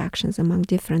volume transactions among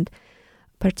different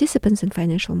participants in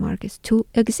financial markets to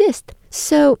exist.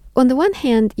 So on the one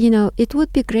hand, it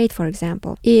would be great, for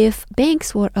example, if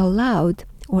banks were allowed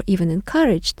or even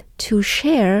encouraged to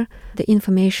share the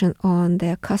information on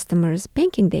their customers'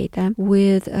 banking data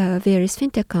with various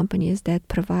fintech companies that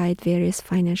provide various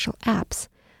financial apps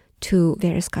to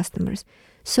various customers.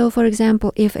 So, for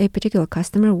example, if a particular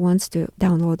customer wants to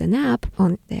download an app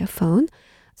on their phone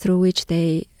through which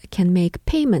they can make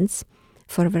payments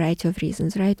for a variety of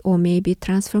reasons, right? Or maybe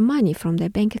transfer money from their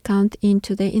bank account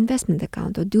into their investment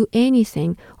account or do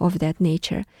anything of that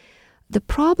nature. The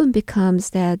problem becomes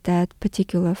that that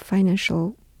particular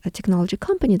financial technology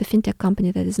company, the fintech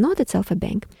company that is not itself a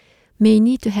bank, may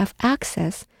need to have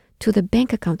access to the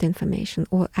bank account information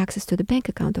or access to the bank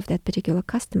account of that particular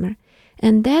customer.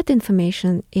 And that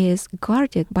information is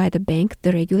guarded by the bank,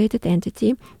 the regulated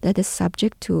entity that is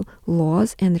subject to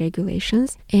laws and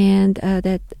regulations, and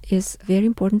that is very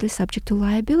importantly subject to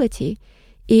liability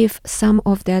if some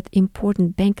of that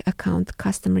important bank account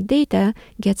customer data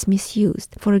gets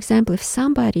misused. For example, if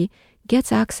somebody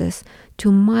gets access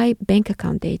to my bank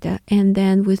account data and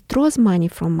then withdraws money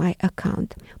from my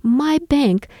account, my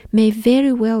bank may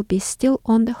very well be still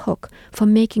on the hook for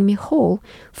making me whole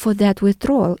for that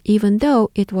withdrawal, even though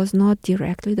it was not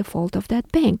directly the fault of that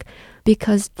bank,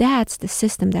 because that's the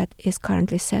system that is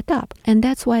currently set up. And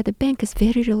that's why the bank is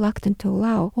very reluctant to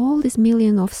allow all these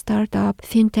millions of startup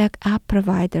fintech app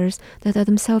providers that are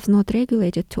themselves not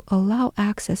regulated to allow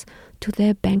access to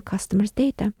their bank customers'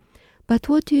 data. But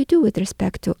what do you do with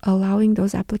respect to allowing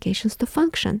those applications to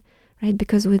function, right?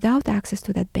 Because without access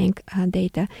to that bank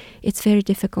data, it's very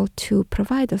difficult to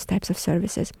provide those types of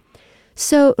services.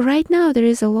 So right now, there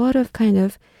is a lot of kind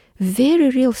of very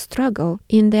real struggle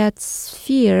in that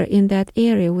sphere, in that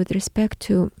area, with respect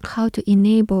to how to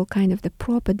enable kind of the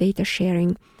proper data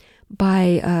sharing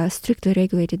by strictly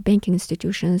regulated banking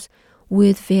institutions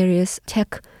with various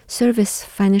tech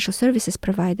financial services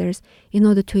providers in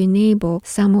order to enable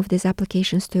some of these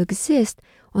applications to exist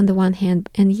on the one hand,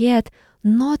 and yet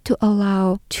not to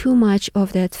allow too much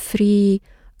of that free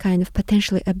kind of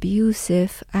potentially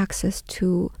abusive access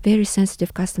to very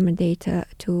sensitive customer data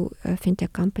to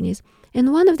fintech companies.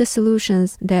 And one of the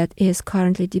solutions that is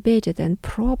currently debated and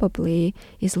probably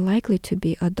is likely to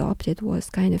be adopted was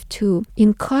kind of to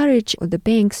encourage the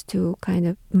banks to kind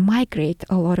of migrate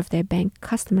a lot of their bank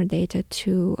customer data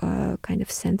to kind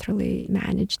of centrally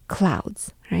managed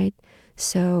clouds, right?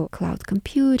 So cloud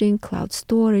computing, cloud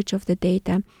storage of the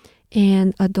data,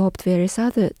 and adopt various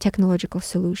other technological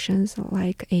solutions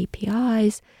like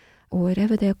APIs or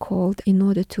whatever they're called in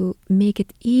order to make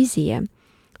it easier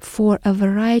for a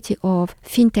variety of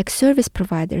fintech service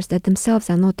providers that themselves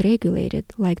are not regulated,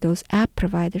 like those app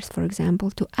providers, for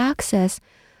example, to access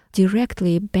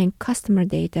directly bank customer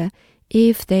data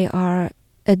if they are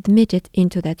admitted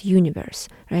into that universe,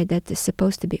 right, that is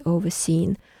supposed to be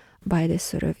overseen by this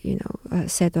sort of,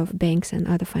 set of banks and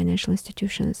other financial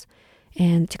institutions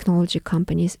and technology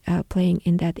companies playing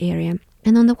in that area.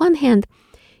 And on the one hand,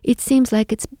 it seems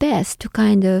like it's best to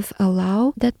kind of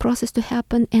allow that process to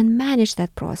happen and manage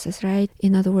that process, right?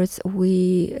 In other words,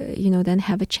 we, then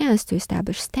have a chance to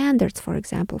establish standards, for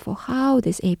example, for how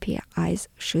these APIs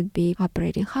should be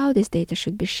operating, how this data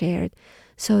should be shared,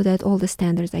 so that all the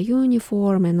standards are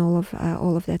uniform and all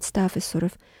of that stuff is sort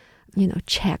of,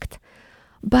 checked.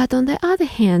 But on the other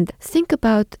hand, think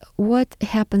about what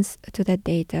happens to that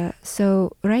data.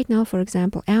 So right now, for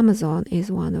example, Amazon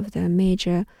is one of the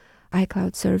major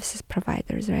iCloud services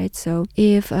providers, right? So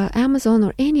if Amazon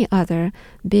or any other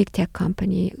big tech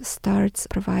company starts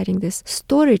providing this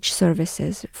storage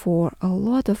services for a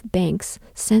lot of banks'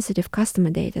 sensitive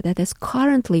customer data that is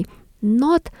currently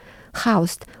not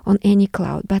housed on any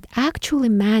cloud, but actually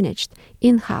managed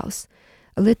in-house,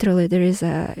 literally there is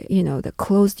the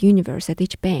closed universe at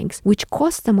each bank, which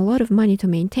costs them a lot of money to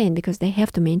maintain because they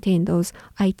have to maintain those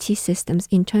IT systems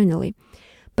internally.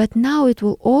 But now it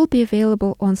will all be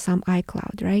available on some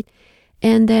iCloud, right?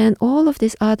 And then all of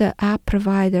these other app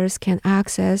providers can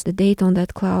access the data on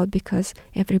that cloud because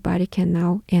everybody can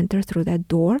now enter through that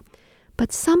door.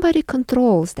 But somebody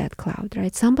controls that cloud,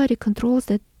 right? Somebody controls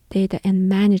that data and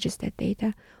manages that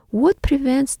data. What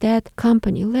prevents that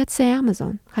company, let's say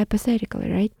Amazon,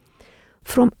 hypothetically, right,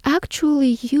 from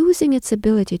actually using its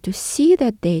ability to see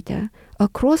that data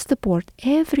across the board,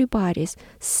 everybody's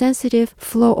sensitive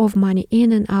flow of money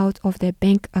in and out of their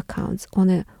bank accounts on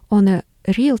a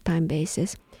real-time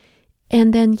basis,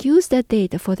 and then use that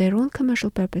data for their own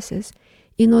commercial purposes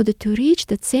in order to reach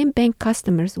that same bank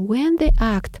customers when they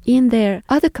act in their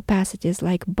other capacities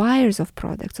like buyers of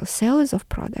products or sellers of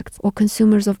products or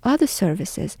consumers of other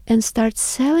services, and start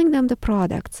selling them the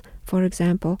products, for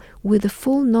example, with the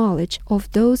full knowledge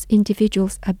of those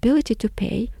individuals' ability to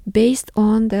pay based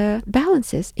on the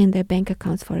balances in their bank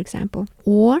accounts, for example,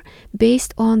 or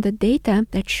based on the data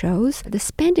that shows the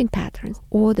spending patterns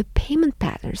or the payment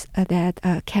patterns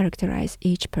that characterize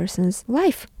each person's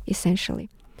life, essentially.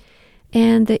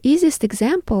 And the easiest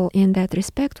example in that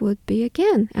respect would be,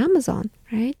 again, Amazon,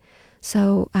 right?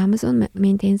 So Amazon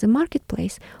maintains a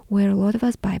marketplace where a lot of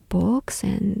us buy books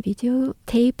and video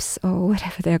tapes or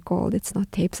whatever they're called. It's not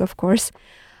tapes, of course.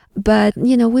 But,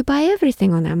 we buy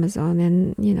everything on Amazon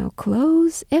and,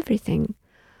 clothes, everything,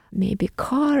 maybe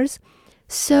cars.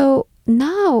 So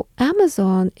now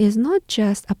Amazon is not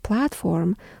just a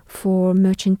platform for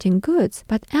merchanting goods,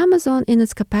 but Amazon in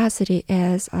its capacity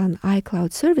as an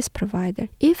iCloud service provider,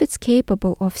 if it's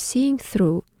capable of seeing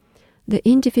through the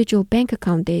individual bank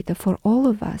account data for all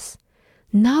of us,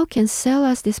 now can sell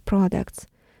us these products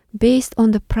based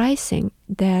on the pricing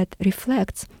that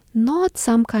reflects not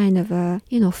some kind of a,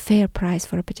 fair price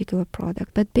for a particular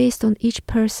product, but based on each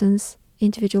person's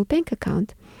individual bank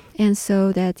account. And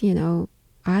so that,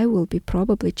 I will be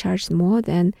probably charged more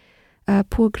than a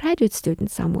poor graduate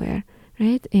student somewhere,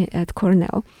 right, at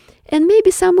Cornell. And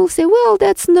maybe some will say, well,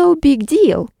 that's no big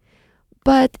deal.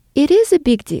 But it is a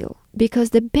big deal because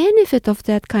the benefit of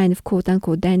that kind of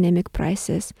quote-unquote dynamic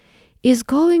prices is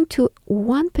going to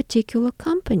one particular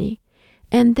company.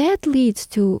 And that leads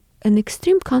to an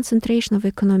extreme concentration of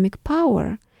economic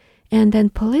power and then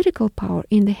political power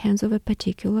in the hands of a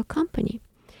particular company.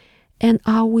 And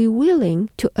are we willing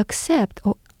to accept,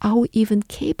 or are we even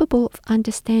capable of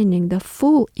understanding the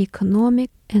full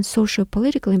economic and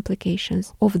socio-political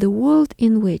implications of the world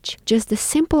in which just the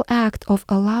simple act of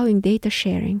allowing data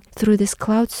sharing through these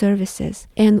cloud services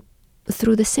and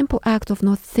through the simple act of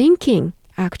not thinking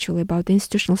actually about the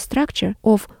institutional structure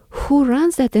of who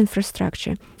runs that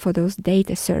infrastructure for those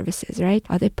data services, right?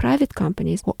 Are they private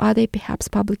companies, or are they perhaps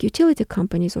public utility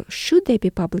companies, or should they be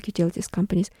public utilities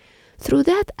companies? Through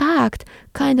that act,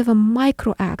 kind of a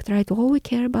micro act, right? All we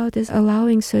care about is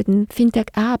allowing certain fintech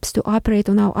apps to operate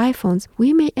on our iPhones.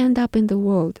 We may end up in the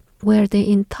world where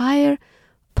the entire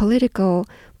political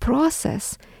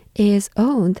process is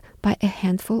owned by a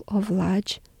handful of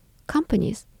large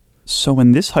companies. So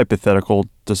in this hypothetical,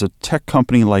 does a tech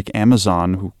company like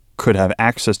Amazon, who could have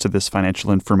access to this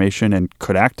financial information and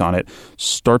could act on it,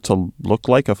 start to look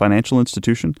like a financial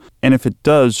institution? And if it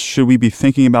does, should we be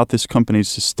thinking about this company's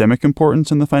systemic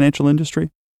importance in the financial industry?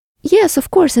 Yes,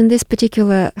 of course. In this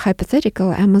particular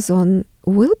hypothetical, Amazon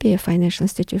will be a financial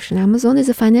institution. Amazon is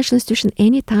a financial institution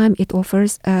anytime it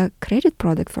offers a credit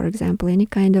product, for example, any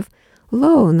kind of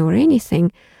loan or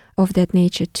anything of that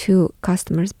nature to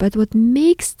customers. But what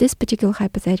makes this particular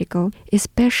hypothetical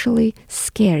especially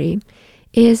scary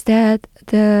is that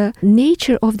the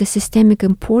nature of the systemic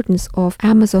importance of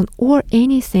Amazon or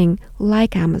anything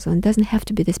like Amazon doesn't have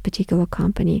to be this particular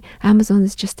company. Amazon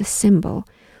is just a symbol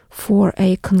for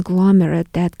a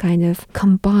conglomerate that kind of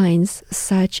combines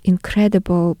such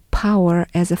incredible power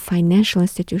as a financial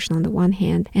institution on the one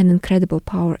hand and incredible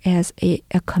power as a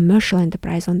commercial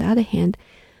enterprise on the other hand.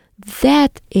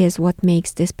 That is what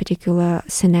makes this particular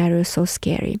scenario so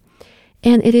scary.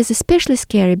 And it is especially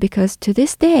scary because to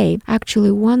this day,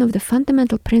 actually one of the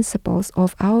fundamental principles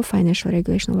of our financial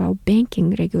regulation, of our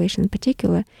banking regulation in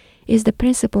particular, is the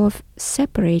principle of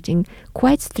separating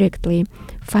quite strictly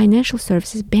financial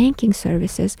services, banking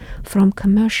services, from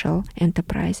commercial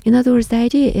enterprise. In other words, the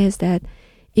idea is that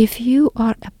if you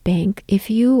are a bank, if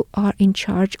you are in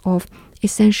charge of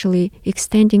essentially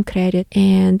extending credit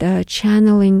and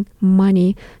channeling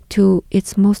money to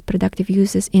its most productive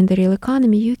uses in the real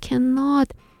economy, you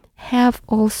cannot have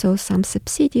also some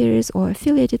subsidiaries or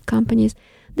affiliated companies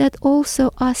that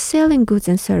also are selling goods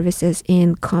and services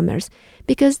in commerce,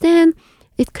 because then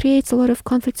it creates a lot of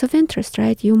conflicts of interest,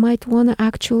 right? You might want to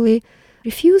actually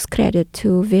refuse credit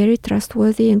to very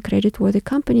trustworthy and creditworthy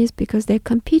companies because they're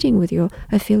competing with your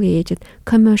affiliated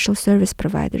commercial service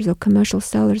providers or commercial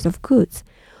sellers of goods.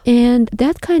 And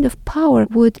that kind of power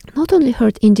would not only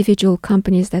hurt individual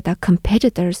companies that are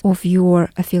competitors of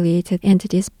your affiliated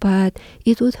entities, but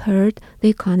it would hurt the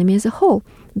economy as a whole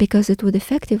because it would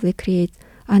effectively create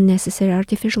unnecessary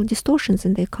artificial distortions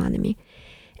in the economy.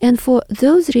 And for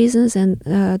those reasons and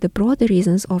the broader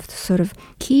reasons of sort of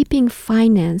keeping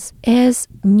finance as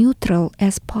neutral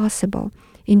as possible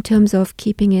in terms of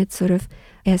keeping it sort of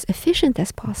as efficient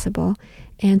as possible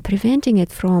and preventing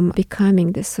it from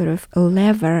becoming this sort of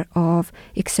lever of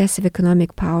excessive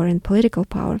economic power and political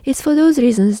power, it's for those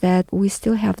reasons that we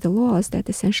still have the laws that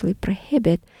essentially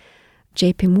prohibit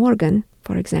JP Morgan,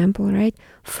 for example, right,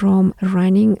 from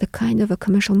running the kind of a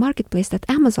commercial marketplace that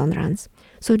Amazon runs.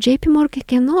 So JP Morgan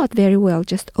cannot very well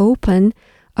just open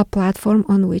a platform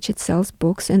on which it sells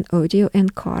books and audio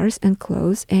and cars and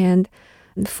clothes and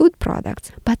food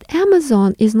products. But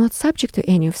Amazon is not subject to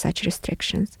any of such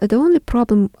restrictions. The only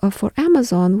problem for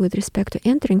Amazon with respect to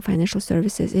entering financial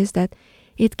services is that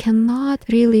it cannot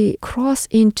really cross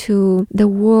into the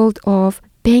world of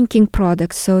banking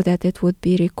products so that it would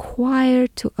be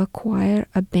required to acquire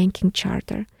a banking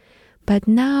charter. But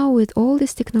now with all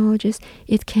these technologies,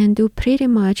 it can do pretty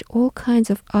much all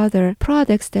kinds of other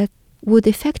products that would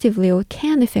effectively or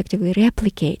can effectively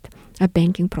replicate a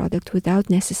banking product without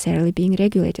necessarily being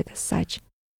regulated as such.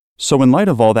 So in light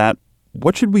of all that,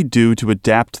 what should we do to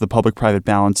adapt to the public-private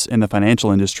balance in the financial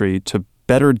industry to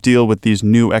better deal with these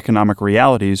new economic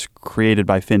realities created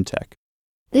by fintech?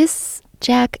 This,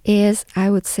 Jack, is, I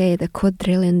would say, the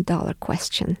quadrillion-dollar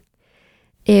question.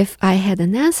 If I had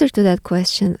an answer to that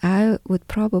question, I would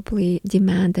probably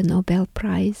demand a Nobel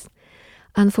Prize.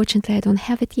 Unfortunately, I don't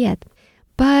have it yet.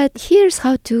 But here's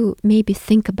how to maybe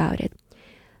think about it.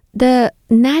 The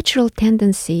natural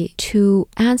tendency to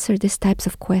answer these types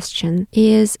of questions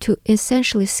is to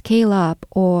essentially scale up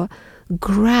or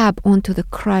grab onto the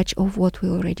crutch of what we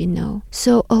already know.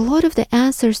 So a lot of the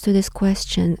answers to this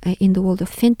question in the world of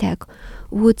fintech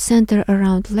would center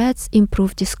around let's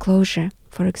improve disclosure,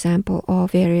 for example,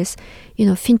 of various,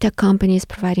 fintech companies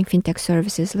providing fintech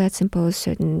services. Let's impose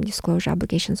certain disclosure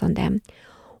obligations on them.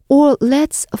 Or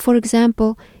let's, for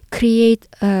example, create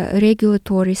a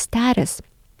regulatory status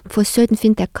for certain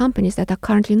fintech companies that are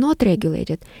currently not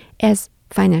regulated as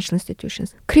financial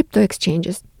institutions. Crypto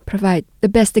exchanges provide the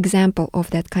best example of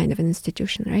that kind of an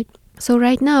institution, right? So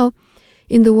right now,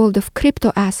 in the world of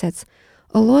crypto assets,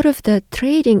 a lot of the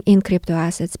trading in crypto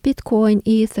assets, Bitcoin,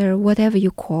 Ether, whatever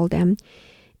you call them,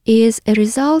 is a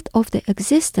result of the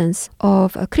existence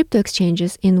of crypto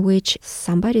exchanges in which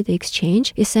somebody, the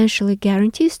exchange, essentially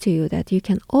guarantees to you that you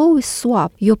can always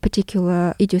swap your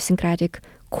particular idiosyncratic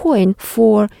coin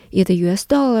for either US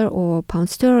dollar or pound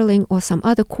sterling or some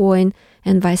other coin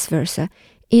and vice versa.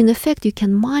 In effect, you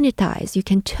can monetize, you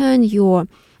can turn your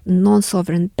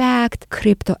non-sovereign backed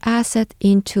crypto asset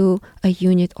into a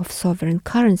unit of sovereign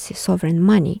currency, sovereign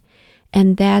money.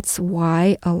 And that's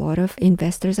why a lot of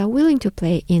investors are willing to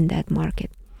play in that market.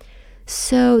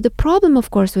 So the problem, of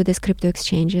course, with these crypto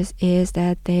exchanges is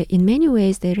that in many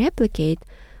ways they replicate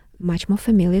much more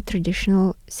familiar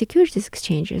traditional securities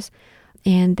exchanges.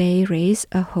 And they raise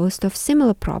a host of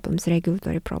similar problems,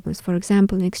 regulatory problems. For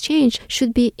example, an exchange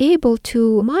should be able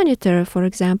to monitor, for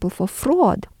example, for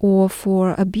fraud or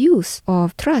for abuse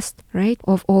of trust, right,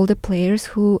 of all the players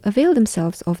who avail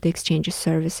themselves of the exchange's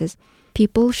services.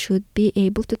 People should be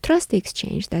able to trust the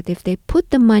exchange, that if they put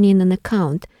the money in an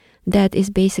account that is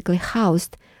basically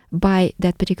housed by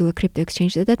that particular crypto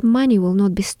exchange, that money will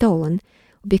not be stolen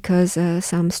because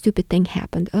some stupid thing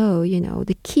happened.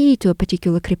 The key to a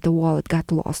particular crypto wallet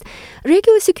got lost.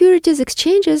 Regular securities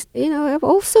exchanges, have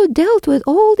also dealt with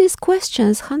all these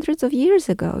questions hundreds of years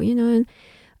ago, and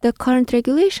the current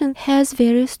regulation has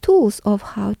various tools of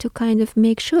how to kind of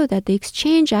make sure that the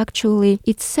exchange actually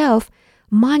itself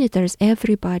monitors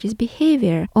everybody's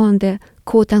behavior on the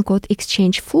quote-unquote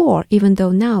exchange floor, even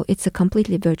though now it's a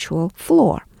completely virtual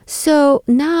floor. So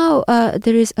now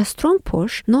there is a strong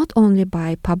push, not only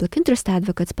by public interest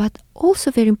advocates, but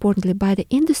also very importantly by the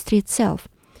industry itself,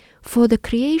 for the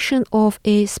creation of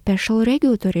a special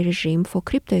regulatory regime for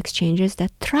crypto exchanges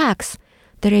that tracks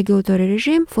the regulatory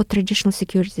regime for traditional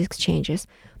securities exchanges,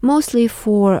 mostly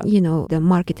for, the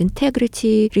market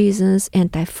integrity reasons,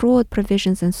 anti-fraud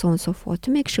provisions, and so on and so forth, to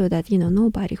make sure that,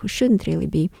 nobody who shouldn't really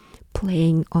be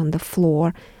playing on the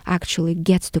floor actually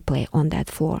gets to play on that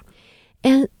floor.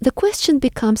 And the question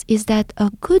becomes, is that a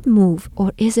good move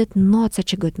or is it not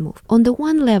such a good move? On the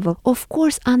one level, of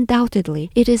course,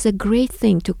 undoubtedly, it is a great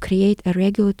thing to create a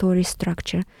regulatory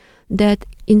structure that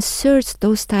inserts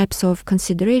those types of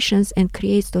considerations and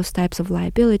creates those types of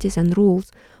liabilities and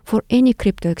rules for any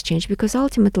crypto exchange, because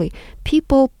ultimately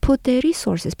people put their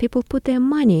resources, people put their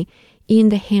money in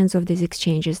the hands of these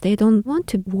exchanges. They don't want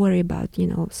to worry about,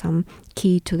 some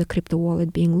key to the crypto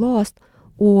wallet being lost,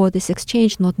 or this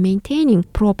exchange not maintaining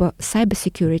proper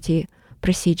cybersecurity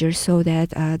procedures so that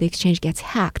the exchange gets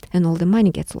hacked and all the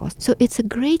money gets lost. So it's a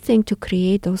great thing to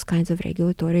create those kinds of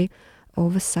regulatory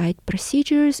oversight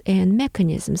procedures and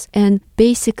mechanisms and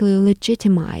basically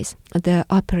legitimize the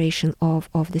operation of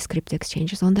these crypto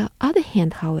exchanges. On the other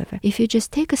hand, however, if you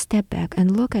just take a step back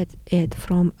and look at it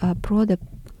from a broader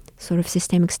sort of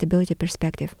systemic stability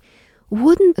perspective,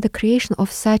 wouldn't the creation of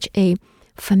such a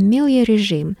familiar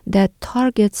regime that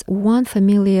targets one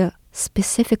familiar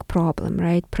specific problem,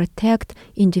 right? Protect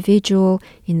individual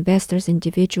investors,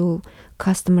 individual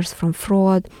customers from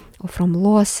fraud or from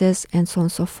losses and so on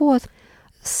and so forth,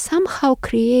 somehow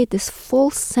create this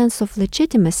false sense of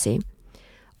legitimacy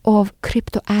of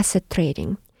crypto asset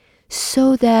trading,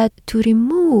 so that to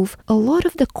remove a lot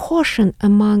of the caution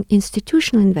among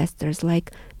institutional investors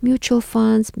like mutual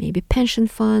funds, maybe pension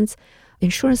funds,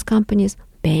 insurance companies,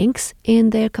 banks in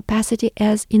their capacity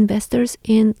as investors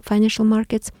in financial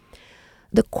markets,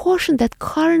 the caution that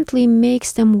currently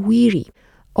makes them weary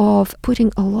of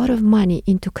putting a lot of money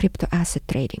into crypto asset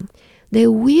trading.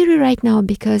 They're weary right now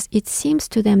because it seems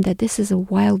to them that this is a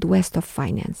wild west of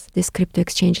finance. These crypto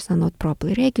exchanges are not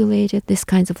properly regulated. These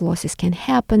kinds of losses can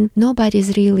happen.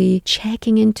 Nobody's really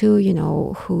checking into,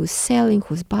 who's selling,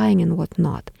 who's buying, and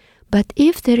whatnot. But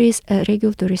if there is a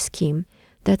regulatory scheme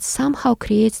that somehow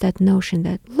creates that notion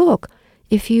that, look,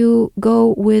 If you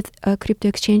go with a crypto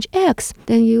exchange X,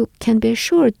 then you can be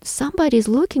assured somebody is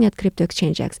looking at crypto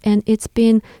exchange X and it's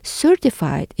been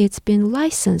certified, it's been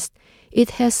licensed,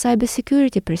 it has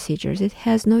cybersecurity procedures, it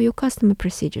has know your customer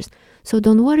procedures. So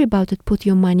don't worry about it, put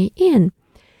your money in.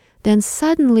 Then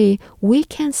suddenly we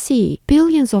can see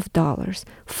billions of dollars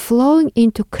flowing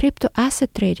into crypto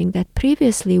asset trading that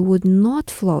previously would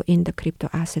not flow in the crypto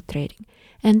asset trading.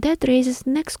 And that raises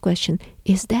the next question,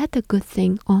 is that a good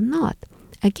thing or not?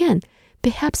 Again,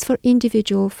 perhaps for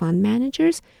individual fund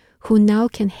managers who now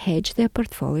can hedge their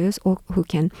portfolios or who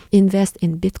can invest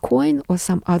in Bitcoin or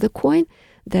some other coin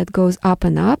that goes up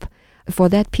and up for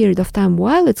that period of time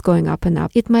while it's going up and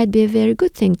up, it might be a very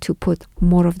good thing to put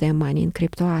more of their money in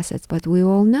crypto assets. But we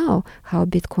all know how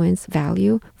Bitcoin's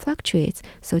value fluctuates.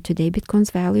 So today Bitcoin's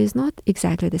value is not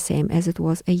exactly the same as it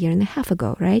was a year and a half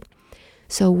ago, right?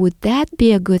 So would that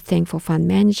be a good thing for fund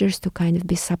managers to kind of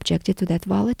be subjected to that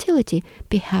volatility?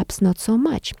 Perhaps not so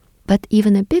much. But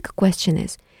even a big question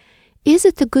is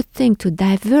it a good thing to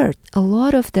divert a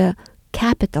lot of the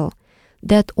capital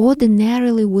that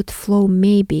ordinarily would flow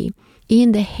maybe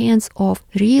in the hands of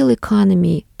real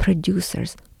economy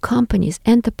producers, companies,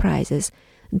 enterprises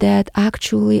that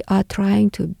actually are trying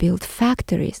to build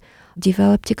factories,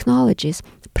 develop technologies,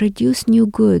 produce new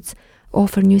goods,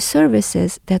 offer new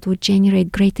services that would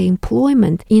generate greater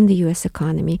employment in the US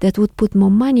economy, that would put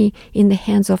more money in the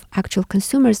hands of actual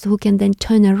consumers who can then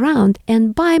turn around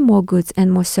and buy more goods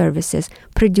and more services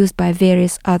produced by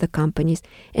various other companies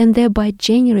and thereby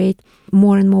generate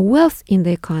more and more wealth in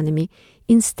the economy.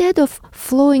 Instead of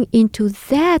flowing into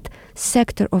that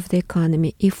sector of the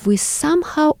economy, if we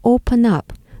somehow open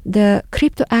up the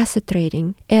crypto asset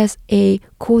trading as a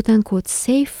quote-unquote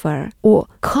safer or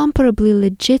comparably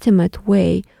legitimate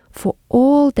way for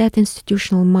all that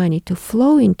institutional money to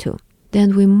flow into,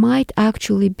 then we might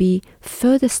actually be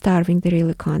further starving the real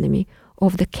economy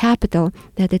of the capital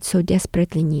that it so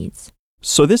desperately needs.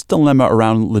 So this dilemma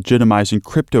around legitimizing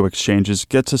crypto exchanges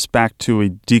gets us back to a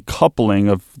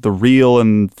decoupling of the real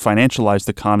and financialized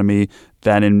economy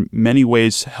that in many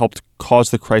ways helped cause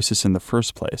the crisis in the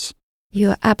first place.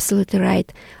 You're absolutely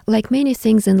right. Like many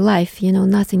things in life,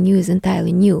 nothing new is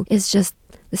entirely new. It's just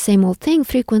the same old thing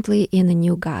frequently in a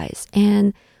new guise.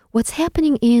 And what's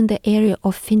happening in the area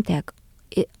of fintech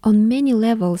on many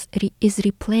levels is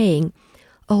replaying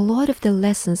a lot of the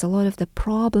lessons, a lot of the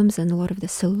problems and a lot of the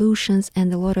solutions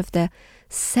and a lot of the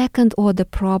second order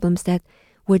problems that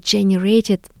were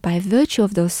generated by virtue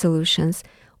of those solutions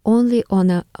only on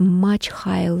a much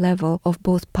higher level of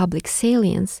both public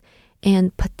salience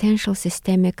and potential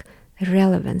systemic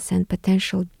relevance and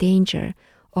potential danger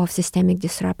of systemic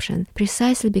disruption,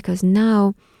 precisely because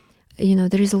now,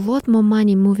 there is a lot more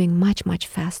money moving much, much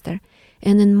faster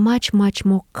and in much, much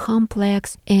more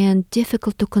complex and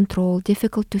difficult to control,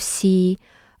 difficult to see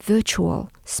virtual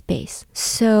space.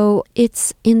 So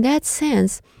it's in that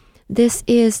sense, this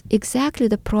is exactly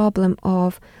the problem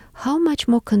of how much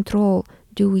more control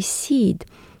do we cede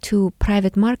to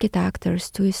private market actors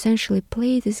to essentially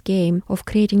play this game of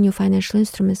creating new financial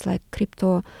instruments like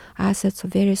crypto assets or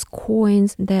various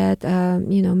coins that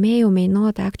may or may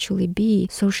not actually be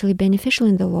socially beneficial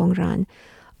in the long run.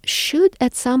 Should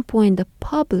at some point the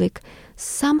public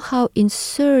somehow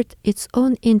insert its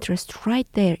own interest right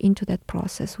there into that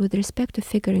process with respect to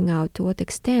figuring out to what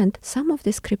extent some of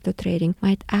this crypto trading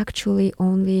might actually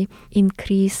only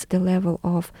increase the level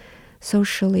of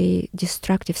socially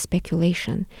destructive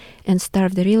speculation and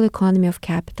starve the real economy of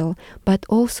capital, but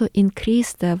also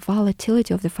increase the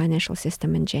volatility of the financial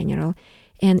system in general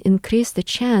and increase the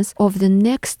chance of the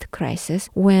next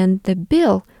crisis when the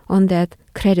bill on that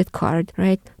credit card,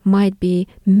 right, might be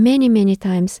many, many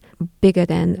times bigger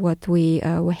than what we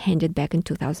were handed back in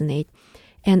 2008.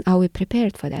 And are we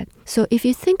prepared for that? So if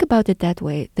you think about it that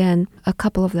way, then a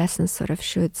couple of lessons sort of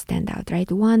should stand out,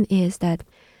 right? One is that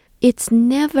it's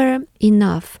never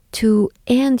enough to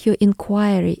end your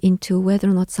inquiry into whether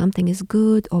or not something is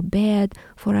good or bad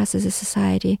for us as a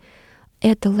society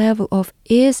at the level of,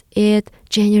 is it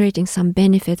generating some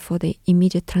benefit for the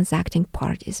immediate transacting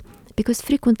parties? Because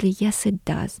frequently, yes, it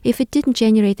does. If it didn't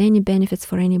generate any benefits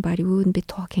for anybody, we wouldn't be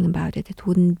talking about it. It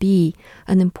wouldn't be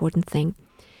an important thing.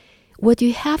 What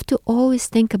you have to always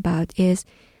think about is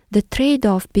the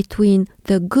trade-off between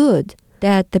the good,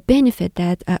 that the benefit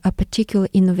that a particular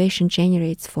innovation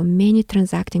generates for many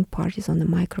transacting parties on the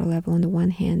micro level on the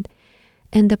one hand,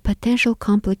 and the potential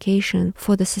complication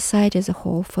for the society as a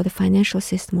whole, for the financial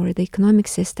system or the economic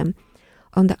system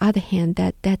on the other hand,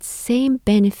 that same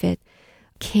benefit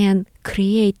can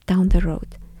create down the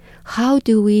road. How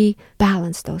do we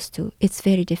balance those two? It's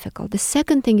very difficult. The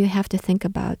second thing you have to think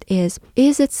about is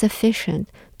it sufficient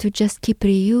to just keep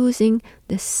reusing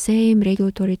the same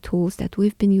regulatory tools that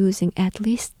we've been using at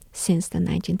least since the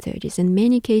 1930s, in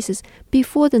many cases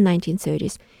before the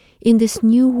 1930s, in this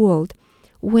new world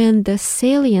when the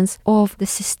salience of the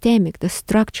systemic, the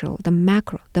structural, the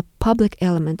macro, the public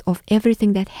element of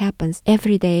everything that happens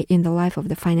every day in the life of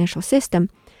the financial system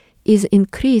is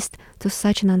increased to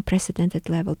such an unprecedented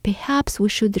level. Perhaps we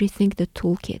should rethink the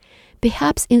toolkit.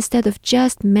 Perhaps instead of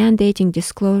just mandating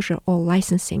disclosure or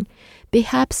licensing,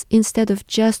 perhaps instead of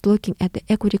just looking at the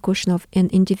equity cushion of an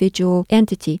individual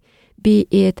entity, be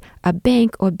it a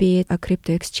bank or be it a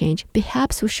crypto exchange,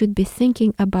 perhaps we should be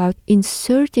thinking about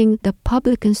inserting the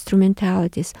public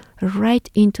instrumentalities right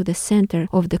into the center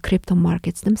of the crypto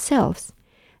markets themselves.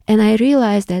 And I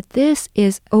realize that this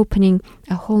is opening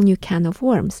a whole new can of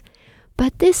worms.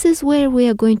 But this is where we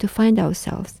are going to find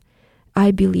ourselves. I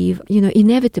believe,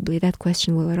 inevitably that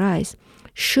question will arise.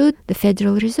 Should the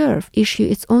Federal Reserve issue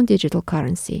its own digital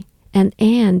currency and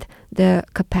end the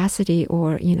capacity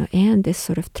or, and this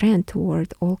sort of trend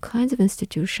toward all kinds of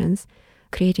institutions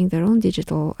creating their own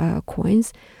digital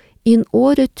coins in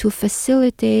order to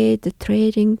facilitate the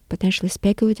trading, potentially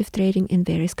speculative trading in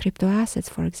various crypto assets,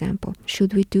 for example?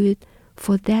 Should we do it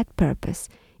for that purpose,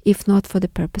 if not for the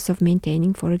purpose of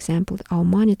maintaining, for example, our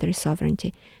monetary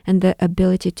sovereignty and the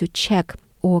ability to check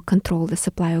or control the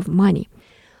supply of money?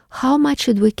 How much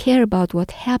should we care about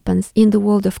what happens in the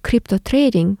world of crypto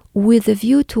trading with a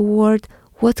view toward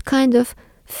what kind of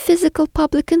physical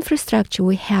public infrastructure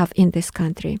we have in this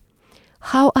country?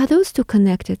 How are those two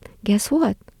connected? Guess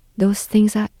what? Those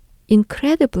things are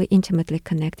incredibly intimately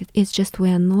connected. It's just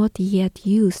we are not yet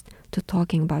used to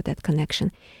talking about that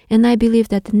connection. And I believe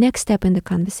that the next step in the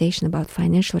conversation about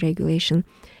financial regulation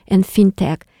and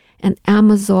fintech and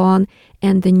Amazon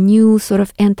and the new sort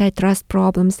of antitrust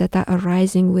problems that are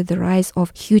arising with the rise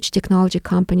of huge technology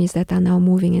companies that are now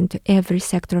moving into every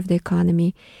sector of the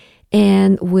economy,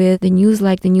 and with the news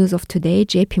like the news of today,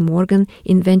 JP Morgan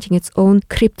inventing its own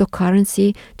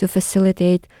cryptocurrency to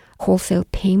facilitate wholesale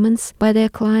payments by their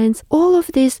clients. All of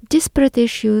these disparate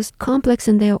issues, complex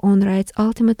in their own rights,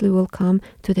 ultimately will come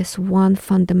to this one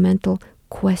fundamental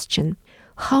question.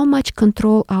 How much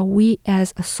control are we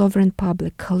as a sovereign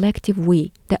public, collective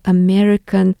we, the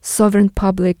American sovereign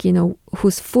public,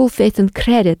 whose full faith and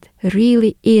credit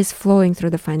really is flowing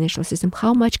through the financial system?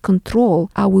 How much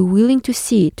control are we willing to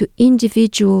cede to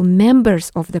individual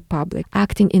members of the public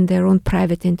acting in their own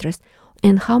private interest?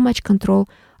 And how much control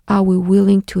are we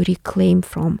willing to reclaim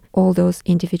from all those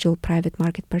individual private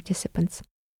market participants?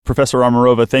 Professor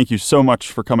Omarova, thank you so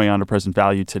much for coming on to Present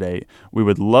Value today. We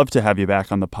would love to have you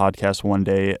back on the podcast one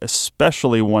day,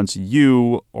 especially once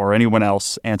you or anyone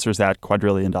else answers that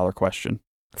quadrillion-dollar question.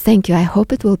 Thank you. I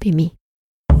hope it will be me.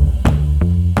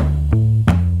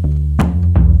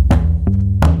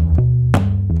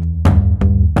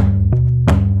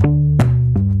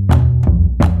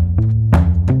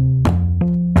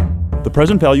 The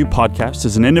Present Value podcast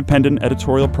is an independent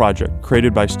editorial project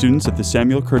created by students at the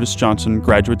Samuel Curtis Johnson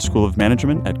Graduate School of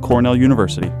Management at Cornell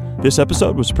University. This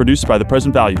episode was produced by the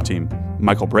Present Value team: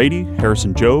 Michael Brady,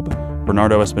 Harrison Job,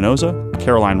 Bernardo Espinoza,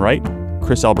 Caroline Wright,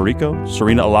 Chris Alberico,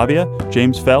 Serena Alavia,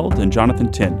 James Feld, and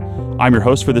Jonathan Tin. I'm your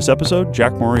host for this episode,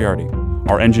 Jack Moriarty.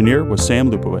 Our engineer was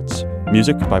Sam Lupowitz.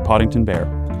 Music by Poddington Bear.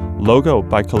 Logo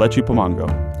by Kalechi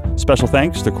Pomango. Special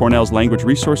thanks to Cornell's Language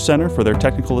Resource Center for their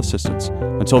technical assistance.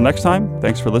 Until next time,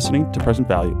 thanks for listening to Present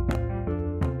Value.